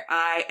Twitter.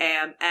 I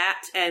am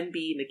at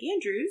MB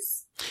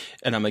McAndrews.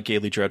 And I'm at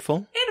Gaily Dreadful.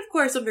 And of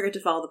course, don't forget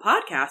to follow the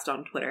podcast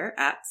on Twitter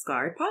at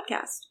Scarred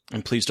Podcast.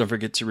 And please don't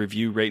forget to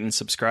review, rate, and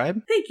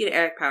subscribe. Thank you to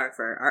Eric Power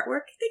for our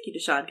artwork. Thank you to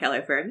Sean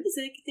Keller for our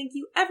music. Thank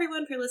you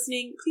everyone for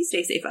listening. Please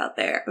stay safe out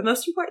there. But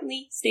most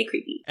importantly, stay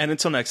creepy. And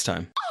until next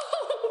time.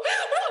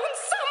 Won't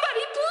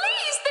somebody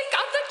please think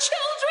of the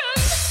children?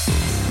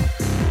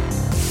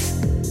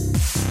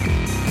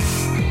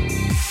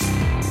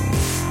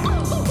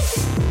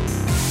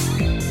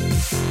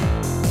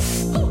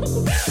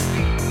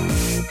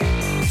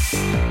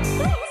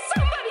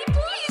 Somebody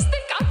please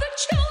think of the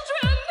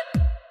children.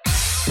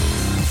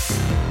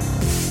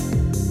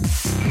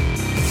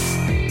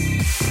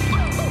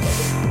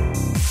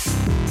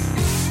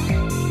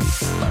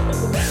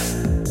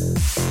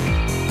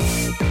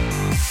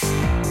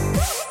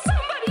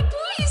 Somebody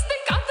please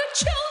think of the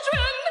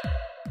children.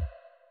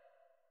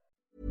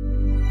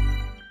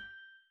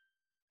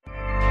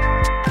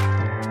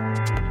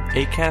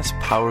 Acast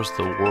powers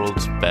the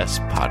world's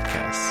best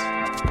podcasts.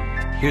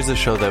 Here's a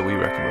show that we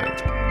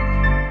recommend.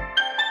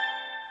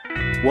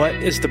 What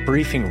is The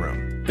Briefing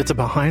Room? It's a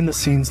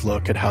behind-the-scenes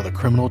look at how the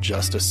criminal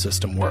justice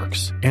system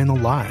works and the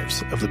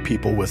lives of the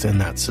people within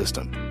that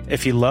system.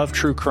 If you love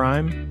true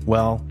crime,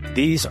 well,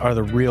 these are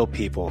the real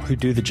people who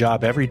do the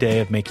job every day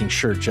of making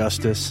sure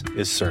justice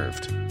is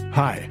served.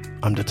 Hi,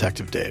 I'm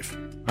Detective Dave.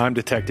 I'm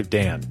Detective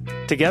Dan.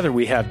 Together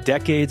we have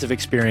decades of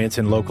experience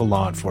in local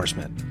law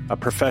enforcement, a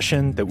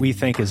profession that we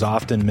think is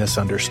often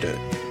misunderstood.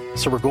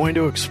 So we're going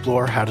to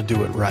explore how to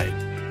do it right,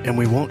 and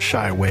we won't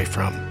shy away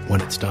from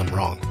when it's done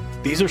wrong.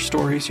 These are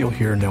stories you'll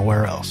hear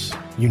nowhere else.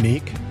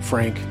 Unique,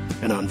 frank,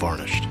 and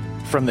unvarnished.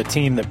 From the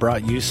team that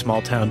brought you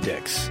Small Town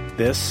Dicks,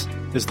 this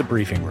is The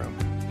Briefing Room.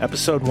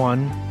 Episode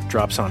 1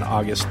 drops on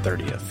August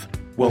 30th.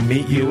 We'll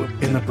meet you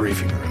in the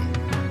briefing room.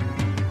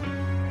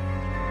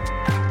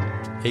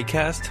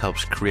 Acast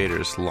helps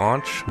creators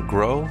launch,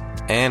 grow,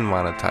 and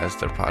monetize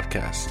their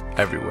podcasts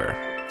everywhere.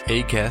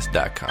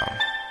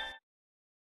 Acast.com.